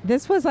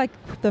 This was like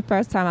the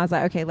first time I was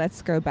like, okay,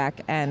 let's go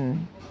back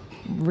and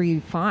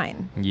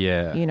refine.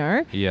 Yeah. You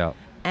know? Yeah.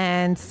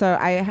 And so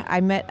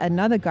I met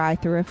another guy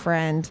through a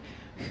friend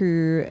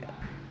who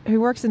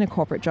works in a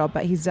corporate job,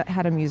 but he's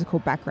had a musical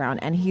background,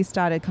 and he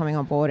started coming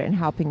on board and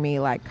helping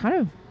me like kind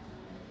of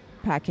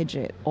package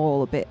it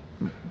all a bit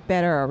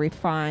better or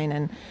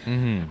refine,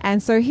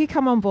 and so he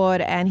come on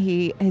board, and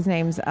his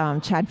name's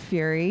Chad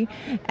Fury,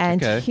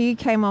 and he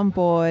came on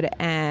board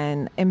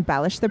and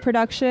embellished the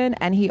production,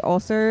 and he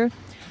also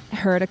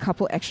heard a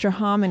couple extra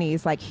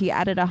harmonies. Like he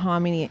added a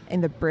harmony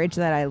in the bridge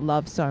that I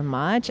love so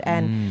much,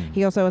 and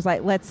he also was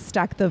like, let's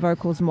stack the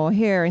vocals more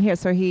here and here.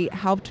 So he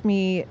helped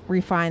me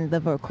refine the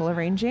vocal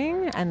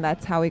arranging, and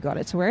that's how we got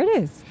it to where it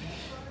is.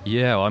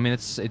 Yeah, well, I mean,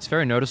 it's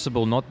very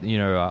noticeable. Not, you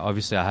know,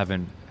 obviously I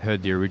haven't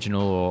heard the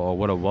original or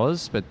what it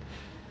was, but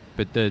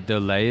the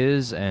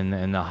layers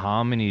and the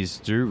harmonies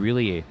do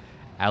really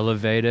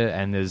elevate it,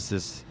 and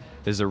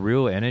there's a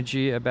real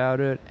energy about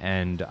it,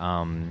 and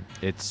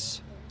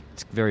it's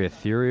very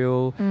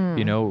ethereal,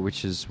 you know,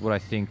 which is what I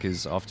think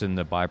is often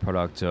the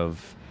byproduct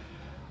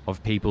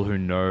of people who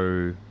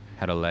know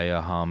how to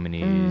layer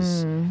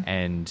harmonies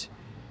and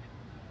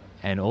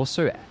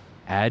also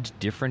add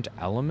different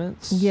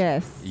elements.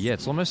 Yes. Yeah,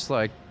 it's almost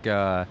like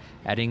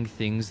adding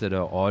things that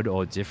are odd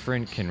or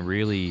different can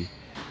really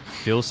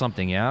fill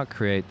something out,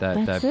 create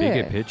that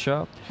bigger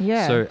picture.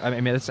 Yeah. So, I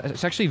mean,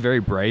 it's actually very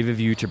brave of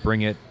you to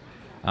bring it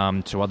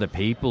to other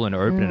people and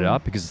open it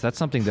up, because that's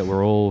something that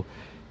we're all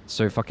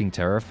so fucking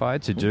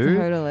terrified to do.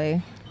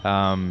 Totally.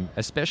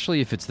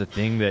 Especially if it's the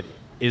thing that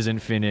isn't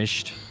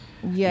finished.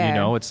 Yeah. You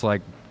know, it's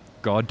like,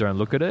 God, don't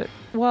look at it.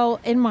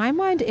 Well, in my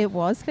mind, it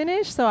was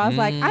finished. So I was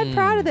like, I'm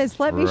proud of this.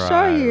 Let me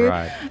show you.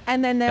 Right.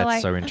 And then they're That's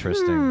like, so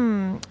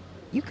interesting.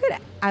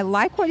 I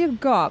like what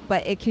you've got,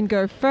 but it can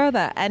go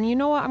further. And you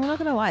know what? I'm not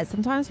going to lie.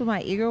 Sometimes with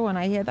my ego, when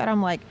I hear that,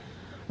 I'm like,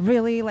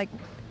 really? Like,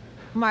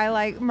 my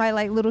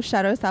little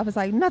shadow self is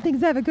like,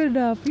 nothing's ever good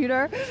enough, you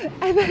know?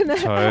 And then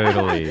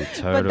Totally.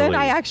 But then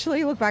I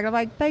actually look back and I'm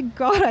like, thank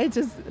God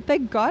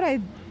I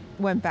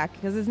went back,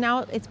 because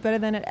it's better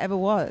than it ever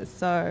was.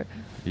 So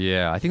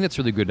yeah, I think that's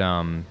really good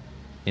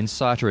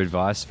insight or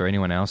advice for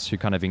anyone else who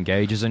kind of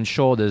engages. And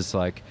sure, there's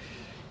like,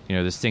 you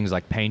know, there's things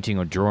like painting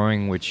or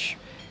drawing, which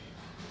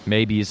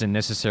maybe isn't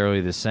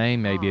necessarily the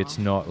same. Maybe it's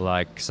not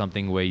like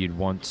something where you'd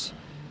want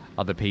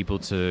other people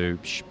to,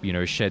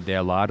 shed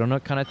their light on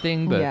it, kind of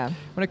thing. But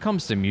when it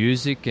comes to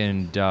music,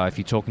 and if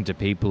you're talking to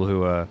people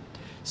who are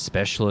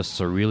specialists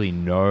or really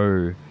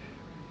know,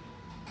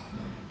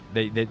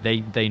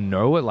 they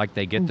know it, like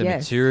they get the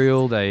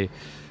material, they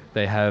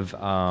have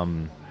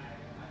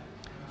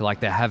like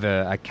they have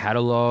a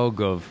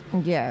catalog of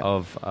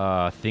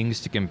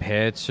things to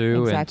compare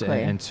to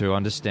and to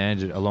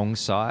understand it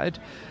alongside,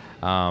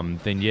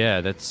 then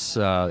that's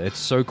it's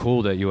so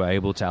cool that you were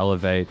able to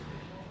elevate,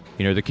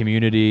 the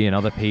community and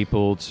other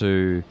people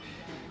to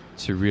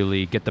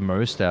really get the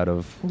most out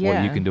of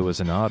what you can do as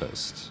an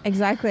artist.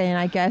 Exactly. And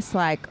I guess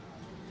like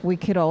we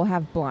could all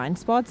have blind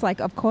spots. Like,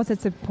 of course,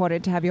 it's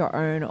important to have your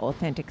own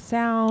authentic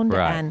sound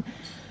and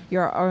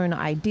your own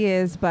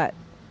ideas, but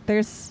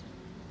there's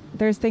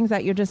things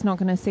that you're just not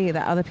going to see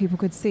that other people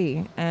could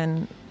see.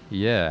 And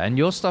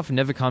your stuff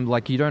never comes,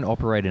 like, you don't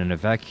operate in a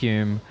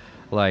vacuum.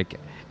 Like,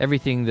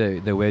 everything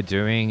that we're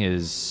doing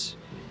is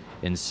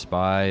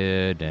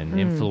inspired and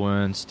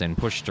influenced and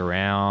pushed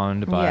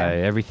around by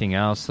everything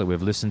else that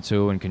we've listened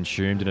to and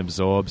consumed and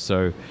absorbed.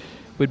 So it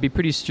would be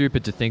pretty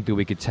stupid to think that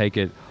we could take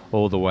it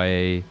all the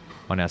way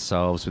on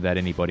ourselves without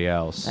anybody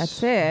else.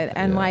 That's it.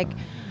 And like,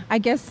 I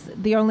guess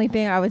the only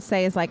thing I would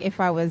say is, like, if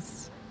I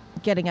was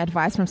getting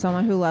advice from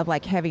someone who loved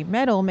like heavy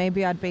metal,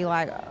 maybe I'd be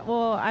like,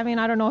 well, I mean,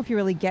 I don't know if you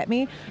really get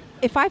me.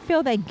 If I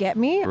feel they get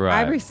me,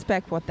 I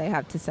respect what they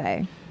have to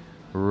say.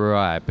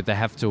 Right. But they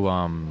have to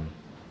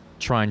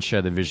try and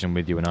share the vision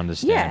with you and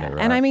understand it,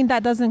 right? And I mean,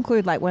 that does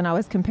include, like, when I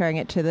was comparing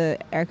it to the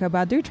Erykah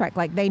Badu track,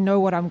 like, they know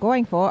what I'm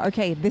going for.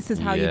 Okay, this is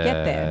how you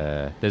get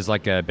there. There's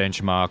like a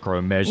benchmark or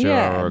a measure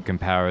or a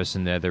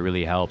comparison there that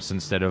really helps,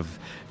 instead of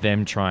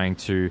them trying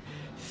to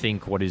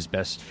think what is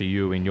best for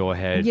you in your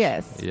head.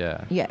 Yes.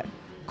 Yeah.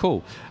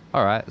 Cool.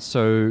 All right.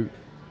 So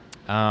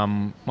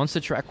once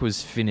the track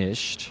was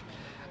finished,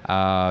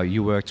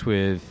 you worked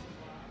with,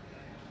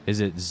 is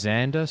it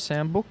Xander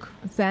Sandbrook?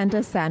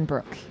 Xander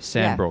Sandbrook.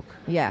 Sandbrook.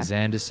 Yeah.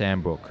 Xander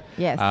Sandbrook.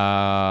 Yes.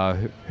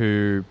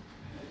 Who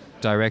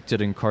directed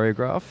and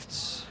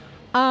choreographed?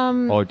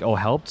 Or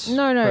helped?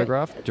 No.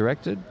 Choreographed,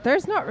 directed?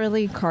 There's not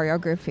really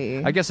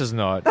choreography. I guess there's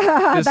not.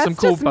 There's some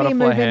cool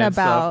butterfly hand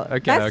stuff.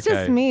 Okay, that's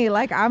just me.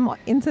 Like, I'm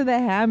into the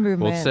hand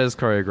movement. Well, it says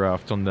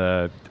choreographed on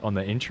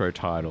the intro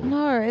title.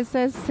 No, it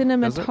says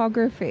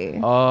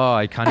cinematography. Oh,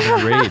 I can't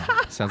even read.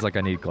 Sounds like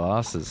I need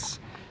glasses.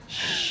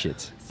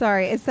 Shit.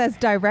 Sorry, it says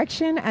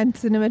direction and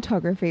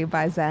cinematography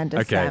by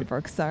Xander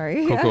Sandbrook.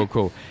 Sorry.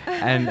 Cool.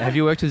 And have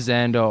you worked with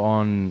Xander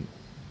on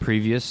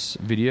previous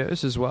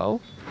videos as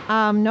well?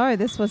 No,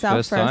 this was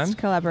our first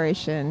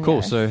collaboration. Cool.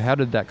 Yes. So how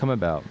did that come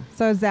about?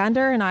 So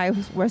Xander and I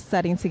were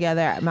studying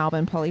together at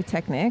Melbourne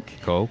Polytechnic.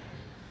 Cool.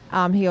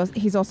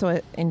 He's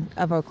also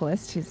a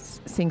vocalist. He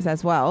sings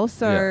as well.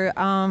 So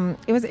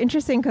it was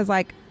interesting because,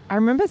 like, I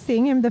remember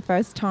seeing him the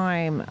first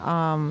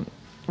time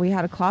we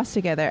had a class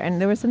together, and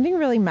there was something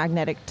really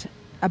magnetic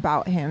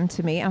about him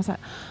to me. I was like,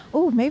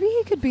 oh, maybe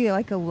he could be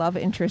like a love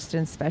interest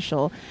in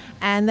Special.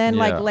 And then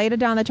like later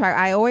down the track,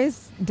 I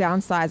always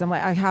downsize. I'm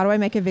like, how do I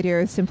make a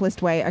video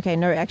simplest way? Okay,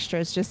 no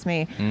extras, just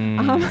me.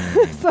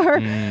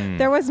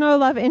 There was no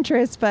love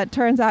interest, but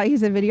turns out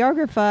he's a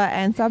videographer,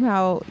 and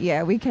somehow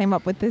we came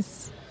up with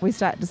this. We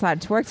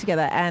decided to work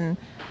together, and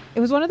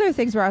it was one of those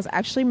things where I was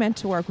actually meant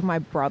to work with my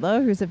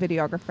brother, who's a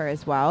videographer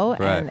as well.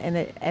 Right.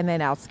 And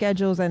then our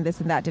schedules and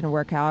this and that didn't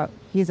work out.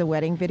 He's a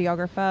wedding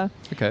videographer.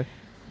 Okay.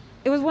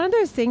 It was one of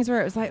those things where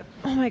it was like,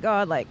 oh my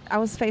God, like I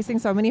was facing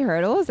so many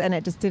hurdles and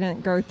it just didn't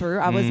go through.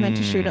 I was meant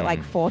to shoot it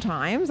like 4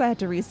 times. I had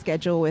to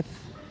reschedule with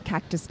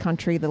Cactus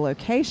Country, the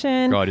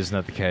location. God, isn't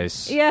that the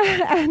case?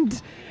 Yeah.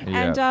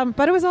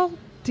 But it was all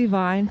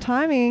divine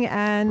timing,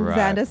 and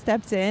Xander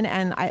stepped in,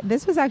 and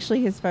this was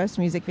actually his first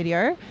music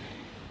video.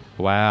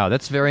 Wow,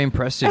 that's very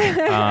impressive.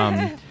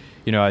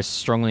 I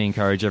strongly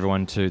encourage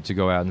everyone to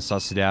go out and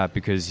suss it out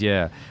because,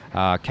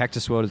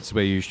 Cactus World, it's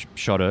where you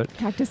shot it.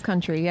 Cactus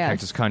Country, yes.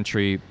 Cactus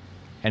Country,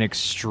 an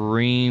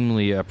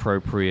extremely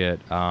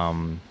appropriate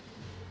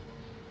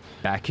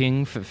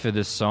backing for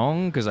this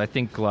song, because I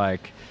think,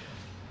 like,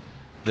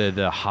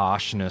 the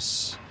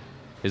harshness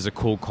is a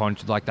cool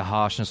like the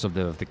harshness of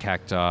the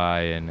cacti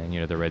and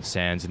the red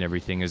sands and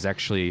everything is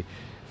actually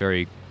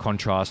very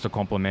contrast or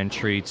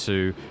complementary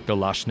to the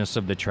lushness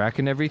of the track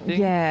and everything.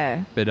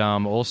 Yeah. But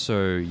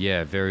also,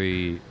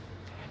 very,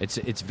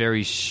 it's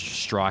very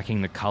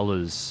striking, the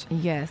colors.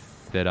 Yes.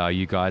 That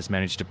you guys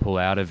managed to pull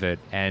out of it,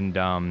 and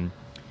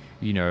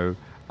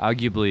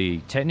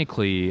arguably,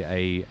 technically,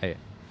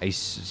 a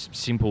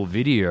simple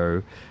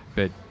video,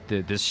 but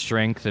the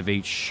strength of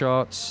each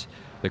shot,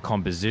 the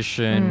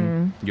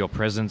composition, your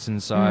presence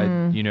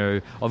inside,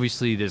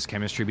 obviously there's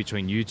chemistry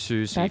between you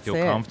two, so That's you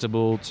feel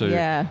comfortable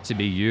to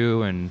be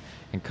you and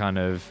kind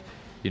of,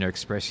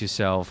 express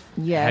yourself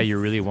how you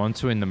really want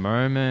to in the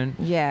moment,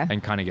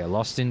 and kind of get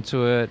lost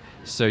into it.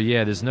 So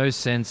there's no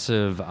sense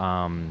of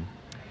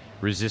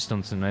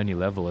resistance on any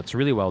level. It's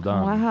really well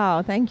done.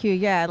 Wow, thank you.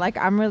 Yeah, like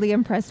I'm really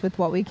impressed with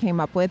what we came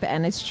up with,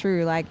 and it's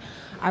true. Like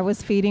I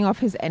was feeding off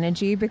his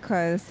energy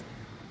because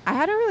I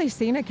hadn't really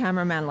seen a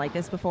cameraman like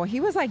this before. He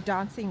was like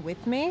dancing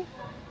with me.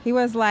 He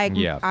was like,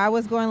 I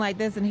was going like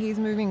this and he's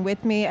moving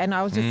with me, and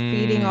I was just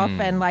feeding off,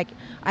 and like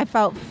I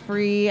felt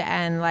free,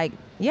 and like,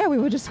 we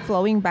were just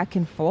flowing back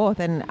and forth.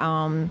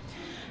 And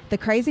the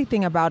crazy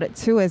thing about it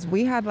too is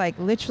we had like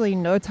literally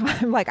no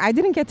time. Like I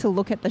didn't get to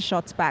look at the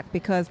shots back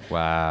because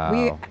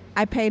I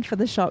I paid for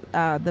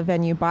the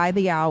venue by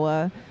the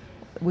hour.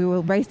 We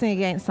were racing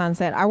against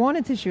sunset. I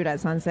wanted to shoot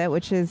at sunset,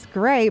 which is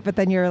great, but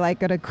then you're like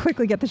going to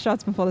quickly get the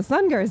shots before the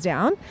sun goes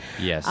down.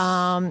 Yes.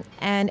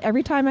 And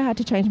every time I had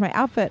to change my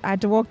outfit, I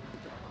had to walk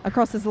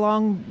across this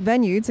long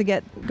venue to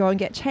go and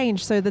get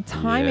changed. So the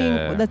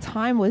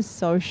time was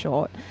so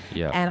short.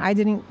 Yeah. And I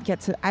didn't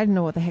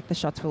know what the heck the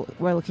shots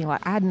were looking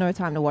like. I had no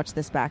time to watch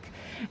this back.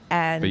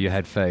 But you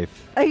had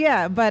faith.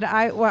 Yeah, but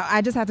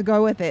I just had to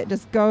go with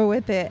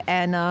it.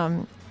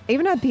 And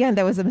even at the end,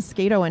 there was a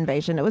mosquito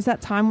invasion. It was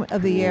that time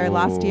of the year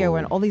last year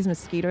when all these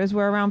mosquitoes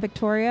were around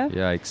Victoria.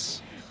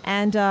 Yikes.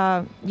 And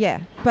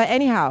but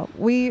anyhow,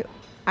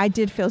 I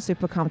did feel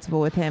super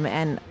comfortable with him,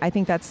 and I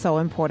think that's so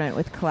important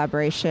with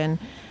collaboration.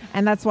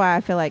 And that's why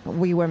I feel like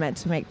we were meant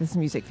to make this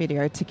music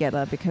video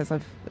together, because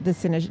of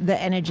the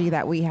energy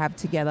that we have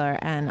together.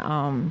 And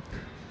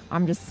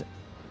I'm just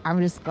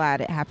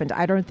glad it happened.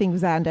 I don't think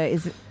Xander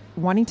is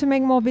wanting to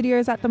make more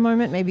videos at the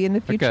moment, maybe in the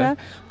future,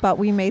 but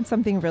we made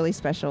something really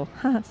special.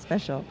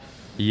 Special.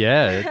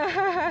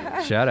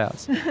 Yeah. Shout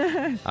outs.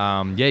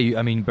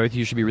 Both of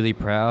you should be really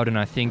proud. And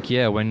I think,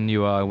 when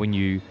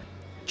you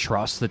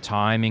trust the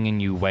timing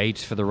and you wait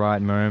for the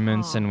right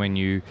moments, and when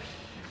you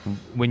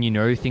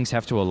know things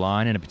have to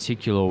align in a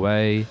particular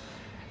way,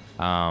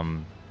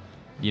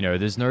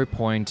 there's no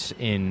point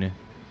in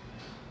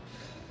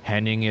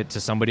handing it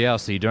to somebody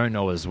else that you don't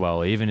know as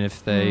well, even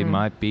if they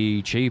might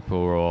be cheaper,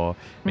 or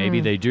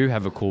maybe they do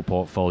have a cool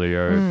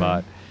portfolio,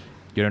 but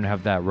you don't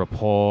have that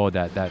rapport,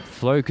 that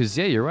flow. Because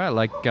you're right,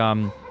 like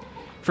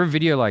for a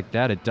video like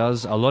that,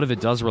 a lot of it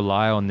does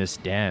rely on this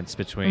dance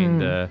between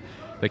the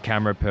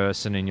camera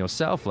person and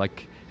yourself.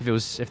 Like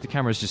if the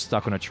camera's just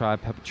stuck on a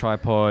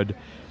tripod,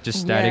 just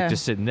static,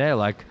 just sitting there,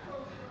 like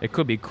it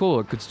could be cool,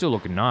 it could still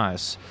look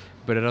nice,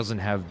 but it doesn't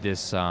have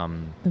this the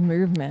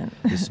movement.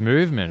 This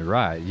movement,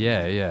 right?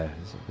 Yeah.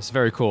 It's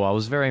very cool. I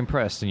was very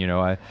impressed, and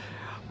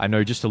I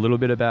know just a little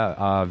bit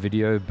about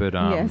video, but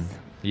yes.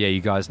 Yeah,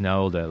 you guys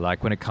nailed it.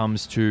 Like when it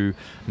comes to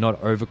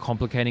not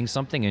overcomplicating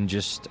something and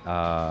just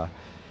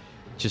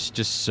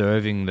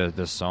serving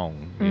the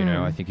song,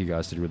 I think you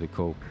guys did really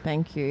cool.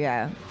 Thank you.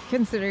 Yeah,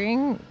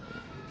 considering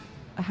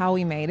how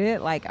we made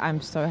it, like I'm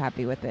so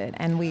happy with it.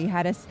 And we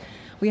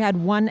had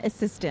one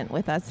assistant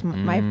with us,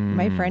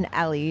 my friend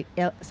Ellie.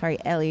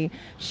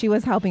 She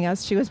was helping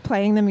us. She was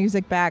playing the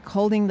music back,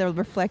 holding the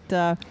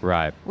reflector.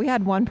 Right. We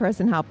had one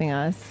person helping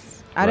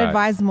us. I'd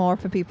advise more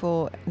for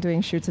people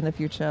doing shoots in the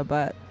future,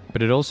 but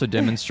it also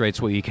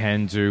demonstrates what you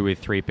can do with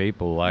 3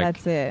 people. Like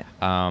that's it.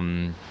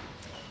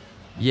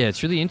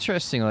 It's really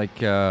interesting. Like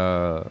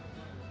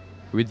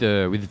with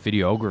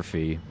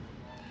videography,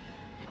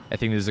 I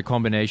think there's a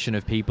combination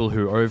of people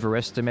who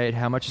overestimate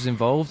how much is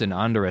involved and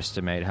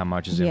underestimate how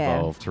much is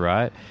involved,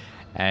 right?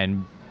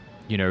 And,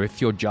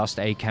 if you're just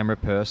a camera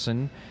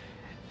person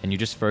and you're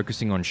just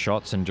focusing on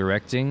shots and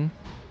directing,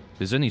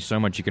 there's only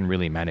so much you can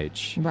really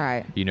manage.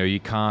 Right. You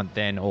can't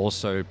then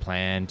also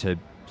plan to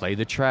play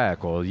the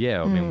track, or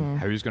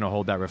who's going to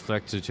hold that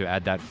reflector to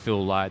add that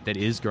fill light that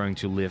is going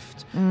to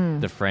lift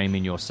the frame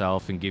in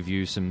yourself and give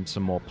you some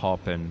more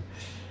pop. And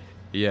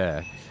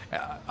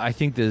I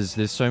think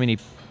there's so many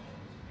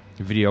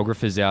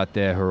videographers out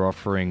there who are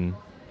offering,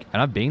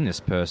 and I've been this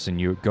person,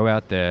 you go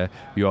out there,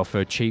 you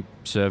offer cheap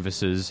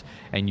services,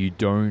 and you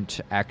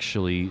don't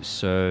actually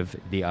serve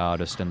the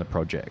artist and the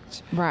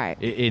project. Right.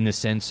 In the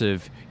sense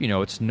of,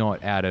 it's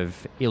not out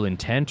of ill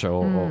intent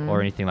or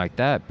anything like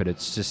that, but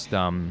it's just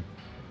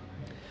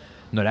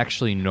not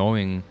actually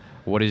knowing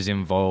what is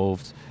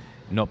involved,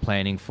 not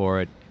planning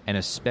for it, and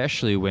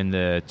especially when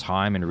the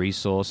time and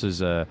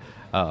resources are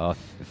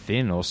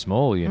thin or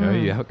small, you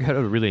have got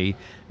to really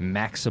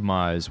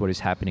maximize what is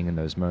happening in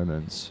those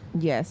moments.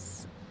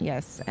 Yes,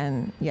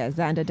 and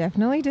Xander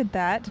definitely did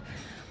that.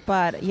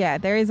 But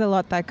there is a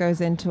lot that goes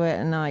into it,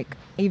 and like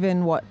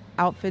even what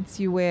outfits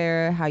you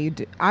wear, how you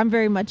do. I'm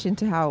very much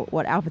into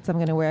what outfits I'm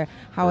going to wear,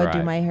 how I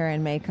do my hair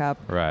and makeup.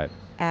 Right.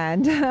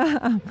 And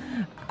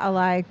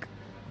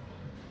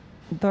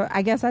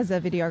I guess as a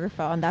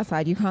videographer on that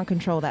side, you can't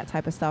control that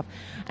type of stuff.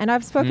 And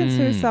I've spoken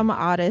to some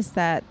artists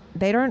that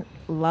they don't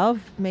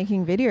love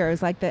making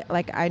videos like that.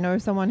 Like I know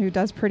someone who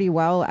does pretty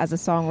well as a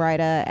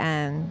songwriter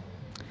and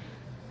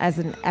as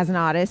an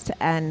artist,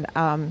 and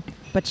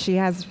but she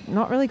has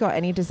not really got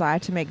any desire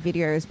to make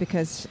videos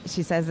because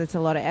she says it's a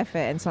lot of effort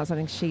and it's not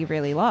something she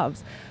really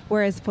loves.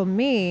 Whereas for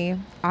me,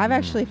 I've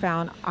actually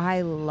found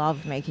I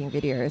love making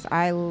videos.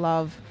 I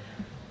love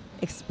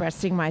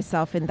expressing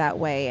myself in that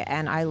way,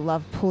 and I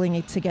love pulling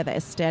it together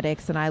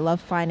aesthetics, and I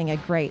love finding a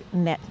great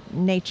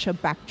nature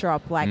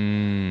backdrop. Like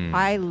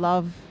I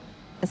love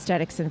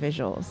aesthetics and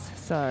visuals.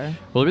 So it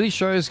really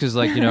shows, because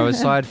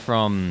aside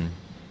from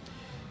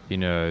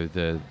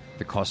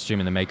the costume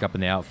and the makeup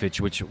and the outfit,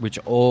 which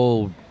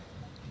all,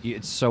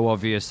 it's so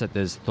obvious that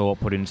there's thought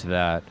put into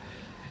that.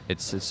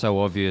 It's so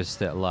obvious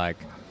that like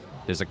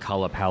there's a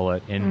color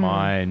palette in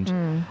mind.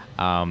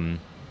 But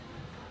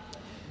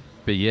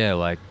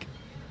like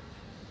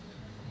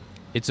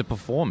it's a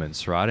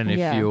performance, right? And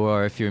if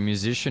you're a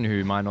musician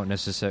who might not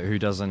necessarily, who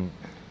doesn't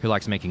who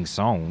likes making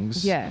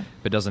songs,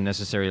 but doesn't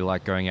necessarily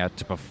like going out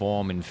to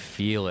perform and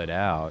feel it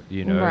out,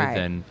 you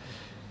know,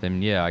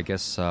 then yeah, I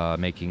guess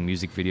making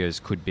music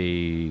videos could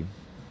be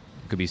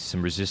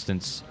some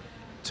resistance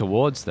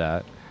towards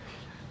that.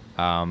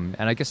 And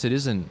I guess it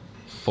isn't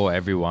for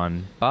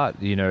everyone,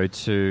 but, you know,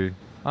 to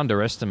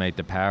underestimate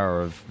the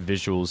power of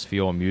visuals for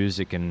your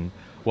music and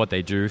what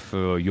they do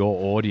for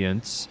your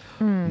audience,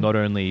 not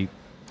only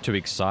to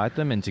excite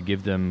them and to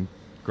give them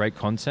great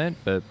content,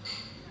 but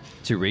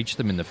to reach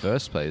them in the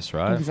first place,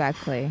 right?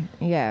 Exactly.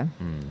 Yeah.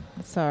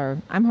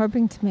 So I'm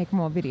hoping to make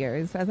more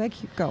videos as I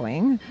keep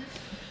going.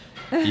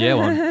 Yeah,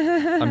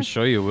 well, I'm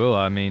sure you will.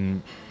 I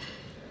mean,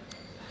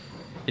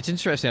 it's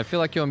interesting. I feel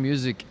like your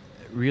music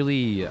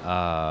really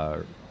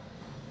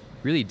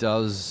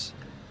does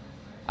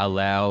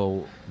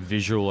allow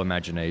visual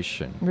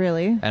imagination.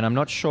 Really? And I'm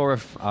not sure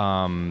if...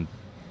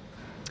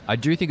 I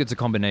do think it's a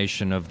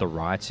combination of the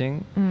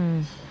writing,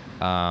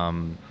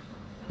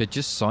 but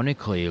just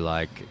sonically,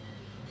 like,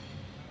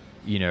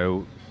 you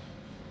know,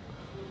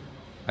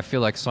 I feel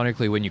like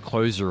sonically when you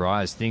close your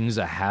eyes, things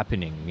are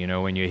happening, you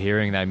know, when you're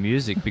hearing that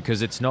music,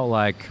 because it's not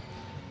like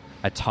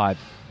a type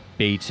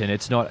beat, and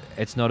it's not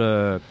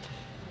a,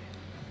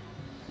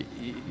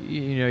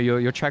 you know,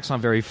 your tracks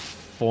aren't very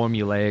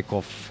formulaic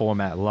or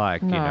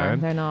format-like, you know?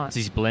 No, they're not. It's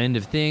this blend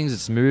of things,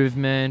 it's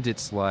movement,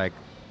 it's like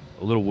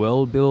a little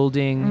world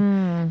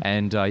building,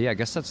 and yeah, I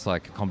guess that's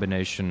like a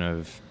combination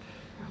of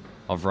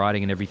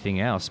writing and everything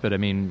else. But I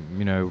mean,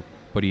 you know,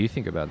 what do you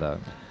think about that?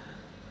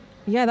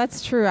 Yeah,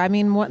 that's true. I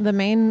mean, the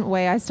main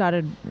way I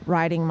started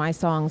writing my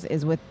songs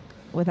is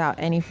without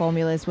any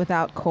formulas,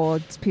 without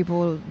chords.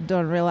 People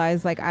don't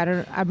realize, like,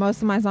 most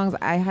of my songs,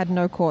 I had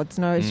no chords,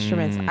 no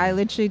instruments. I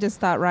literally just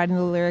start writing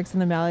the lyrics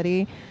and the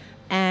melody,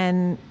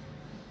 and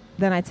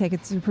then I take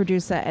it to the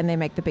producer and they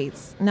make the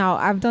beats. Now,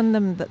 I've done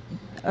them,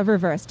 I've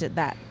reversed it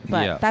that,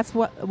 but that's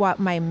what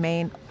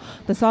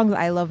the songs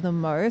I love the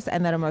most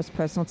and that are most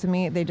personal to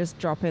me, they just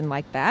drop in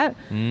like that.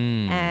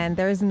 And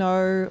there is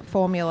no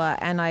formula,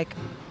 and like,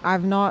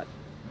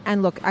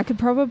 and look, I could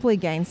probably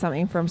gain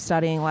something from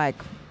studying like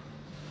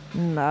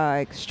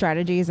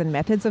strategies and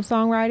methods of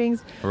songwriting,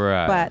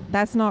 right? But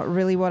that's not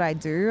really what I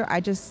do.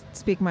 I just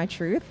speak my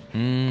truth,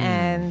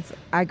 and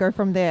I go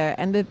from there.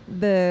 And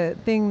the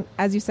thing,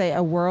 as you say,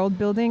 a world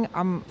building.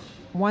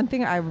 One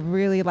thing I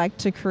really like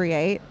to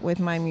create with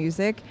my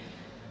music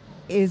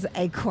is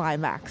a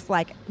climax,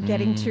 like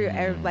getting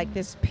to like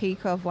this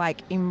peak of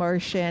like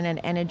emotion and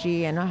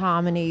energy and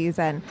harmonies.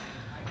 And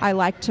I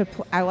love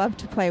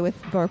to play with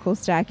vocal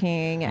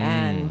stacking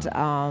and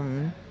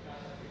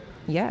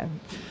yeah.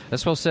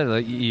 That's well said.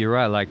 Like, you're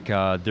right. Like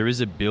there is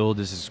a build,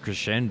 this is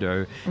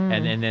crescendo,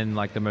 and then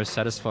like the most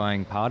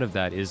satisfying part of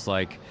that is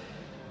like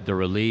the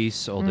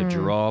release or the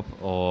drop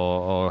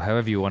or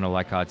however you want to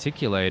like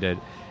articulate it.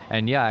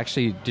 And yeah, I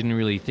actually didn't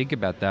really think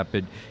about that,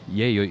 but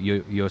yeah,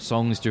 your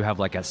songs do have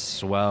like a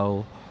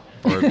swell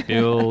or a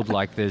build.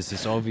 Like there's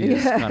this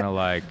obvious kind of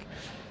like,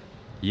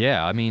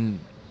 yeah. I mean,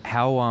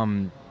 how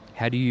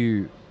do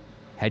you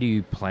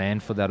plan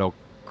for that or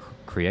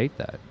create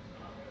that?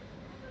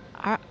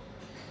 I'm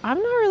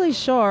not really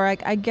sure.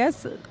 I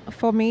guess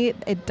for me,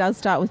 it does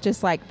start with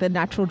just like the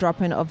natural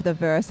drop-in of the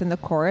verse and the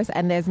chorus,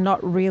 and there's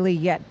not really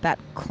yet that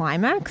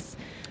climax.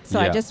 So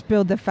I just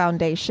build the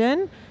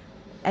foundation.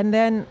 And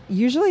then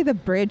usually the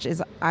bridge is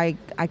I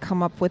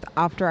come up with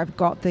after I've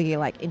got the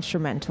like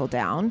instrumental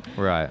down.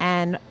 Right.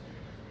 And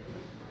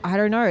I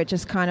don't know, it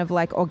just kind of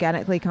like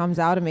organically comes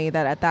out of me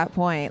that at that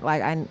point,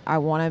 like I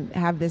want to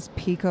have this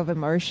peak of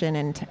emotion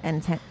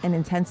and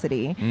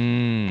intensity.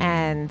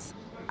 And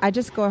I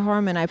just go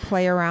home and I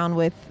play around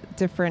with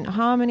different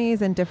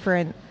harmonies and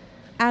different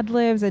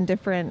ad-libs and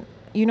different,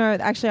 you know,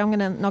 actually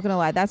not gonna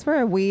lie, that's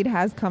where weed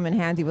has come in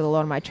handy with a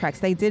lot of my tracks.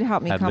 They did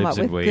help me come up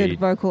with good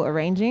vocal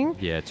arranging.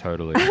 Yeah,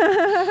 totally.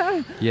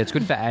 Yeah, it's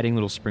good for adding a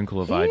little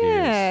sprinkle of ideas.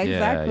 Yeah,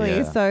 exactly.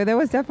 Yeah. So there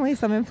was definitely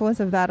some influence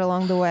of that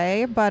along the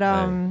way, but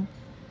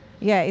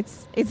yeah,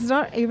 it's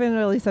not even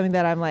really something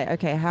that I'm like,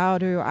 okay, how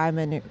do I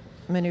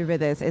maneuver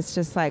this? It's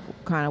just like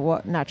kind of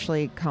what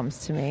naturally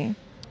comes to me.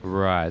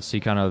 Right. So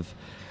you kind of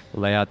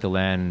lay out the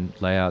land,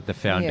 lay out the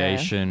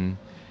foundation. Yeah.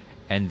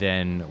 And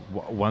then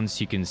once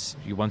you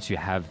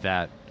have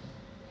that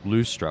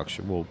loose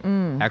structure,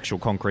 actual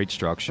concrete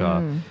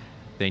structure,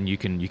 then you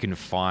can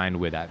find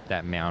where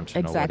that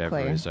mountain or whatever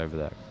is over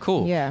there.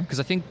 Cool. Yeah. Because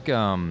I think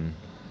to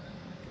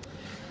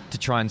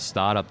try and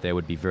start up there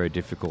would be very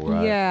difficult,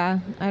 right? Yeah.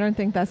 I don't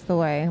think that's the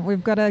way.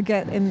 We've got to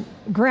get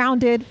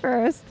grounded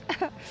first.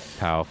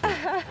 Powerful.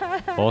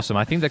 Awesome.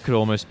 I think that could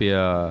almost be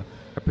a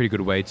pretty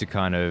good way to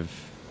kind of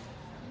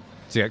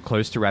to get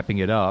close to wrapping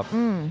it up.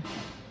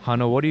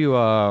 Hannah, what are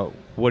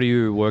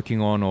you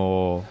working on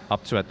or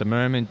up to at the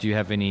moment? Do you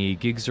have any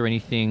gigs or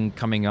anything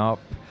coming up?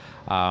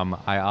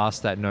 I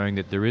asked that knowing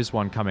that there is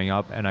one coming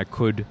up, and I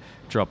could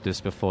drop this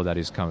before that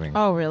is coming.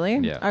 Oh, really?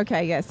 Yeah.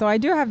 Okay, yeah. So I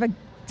do have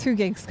 2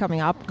 gigs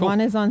coming up. Cool.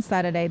 One is on this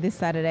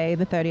Saturday,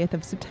 the 30th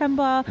of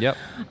September. Yep.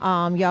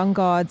 Young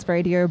Gods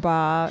Radio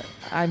Bar.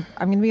 I'm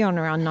going to be on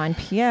around 9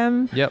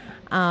 p.m. Yep.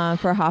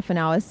 For a half an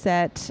hour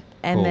set.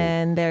 And Cool.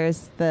 then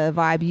there's the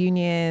Vibe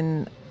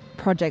Union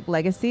Project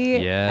Legacy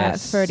at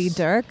Yes. 30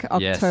 Dirk,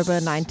 October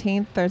Yes.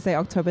 19th, Thursday,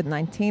 October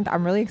 19th.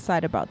 I'm really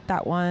excited about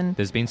that one.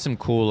 There's been some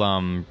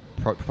cool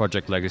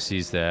project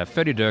legacies there.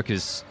 30 Dirk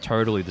is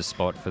totally the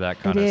spot for that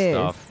kind of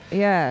stuff.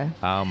 Yeah.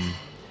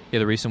 Yeah,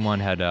 the recent one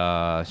had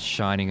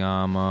Shining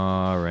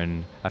Armor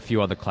and a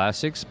few other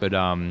classics, but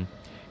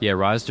yeah,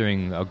 Rye's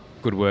doing a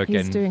good work.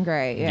 He's doing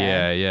great,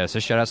 yeah. Yeah. So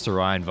shout outs to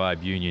Rye and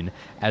Vibe Union,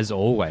 as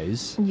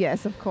always.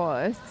 Yes, of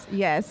course.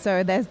 Yeah,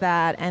 so there's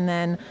that. And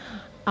then,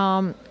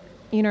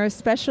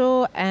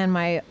 Special and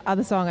my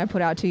other song I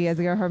put out 2 years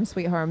ago, Home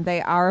Sweet Home,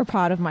 they are a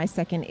part of my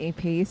second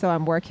EP, so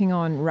I'm working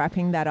on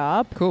wrapping that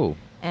up. Cool.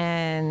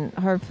 And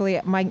hopefully,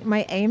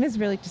 my aim is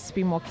really just to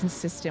be more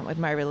consistent with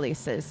my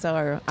releases.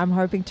 So I'm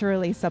hoping to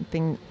release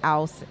something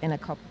else in a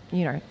couple,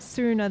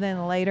 sooner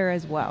than later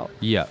as well.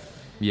 Yeah.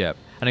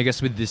 And I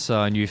guess with this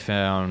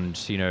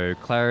newfound,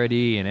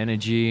 clarity and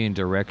energy and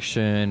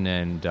direction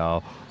and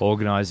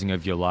organizing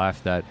of your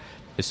life, that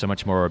is so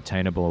much more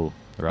obtainable,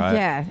 right?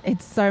 Yeah,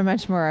 it's so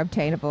much more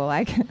obtainable.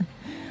 Like, I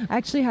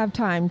actually have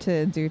time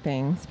to do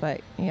things, but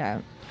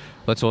yeah.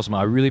 That's awesome.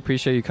 I really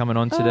appreciate you coming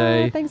on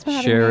today. Thanks for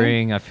having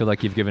sharing. me. I feel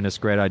like you've given us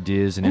great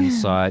ideas and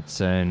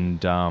insights.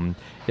 And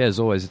as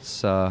always,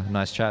 it's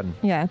nice chatting.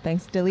 Yeah,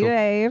 thanks, Dilly Cool.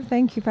 Dave.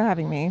 Thank you for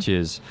having me.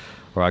 Cheers.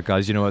 All right,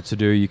 guys, you know what to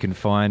do. You can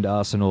find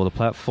us on all the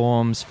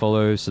platforms,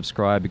 follow,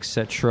 subscribe,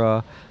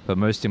 etc. But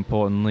most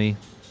importantly,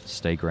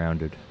 stay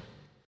grounded.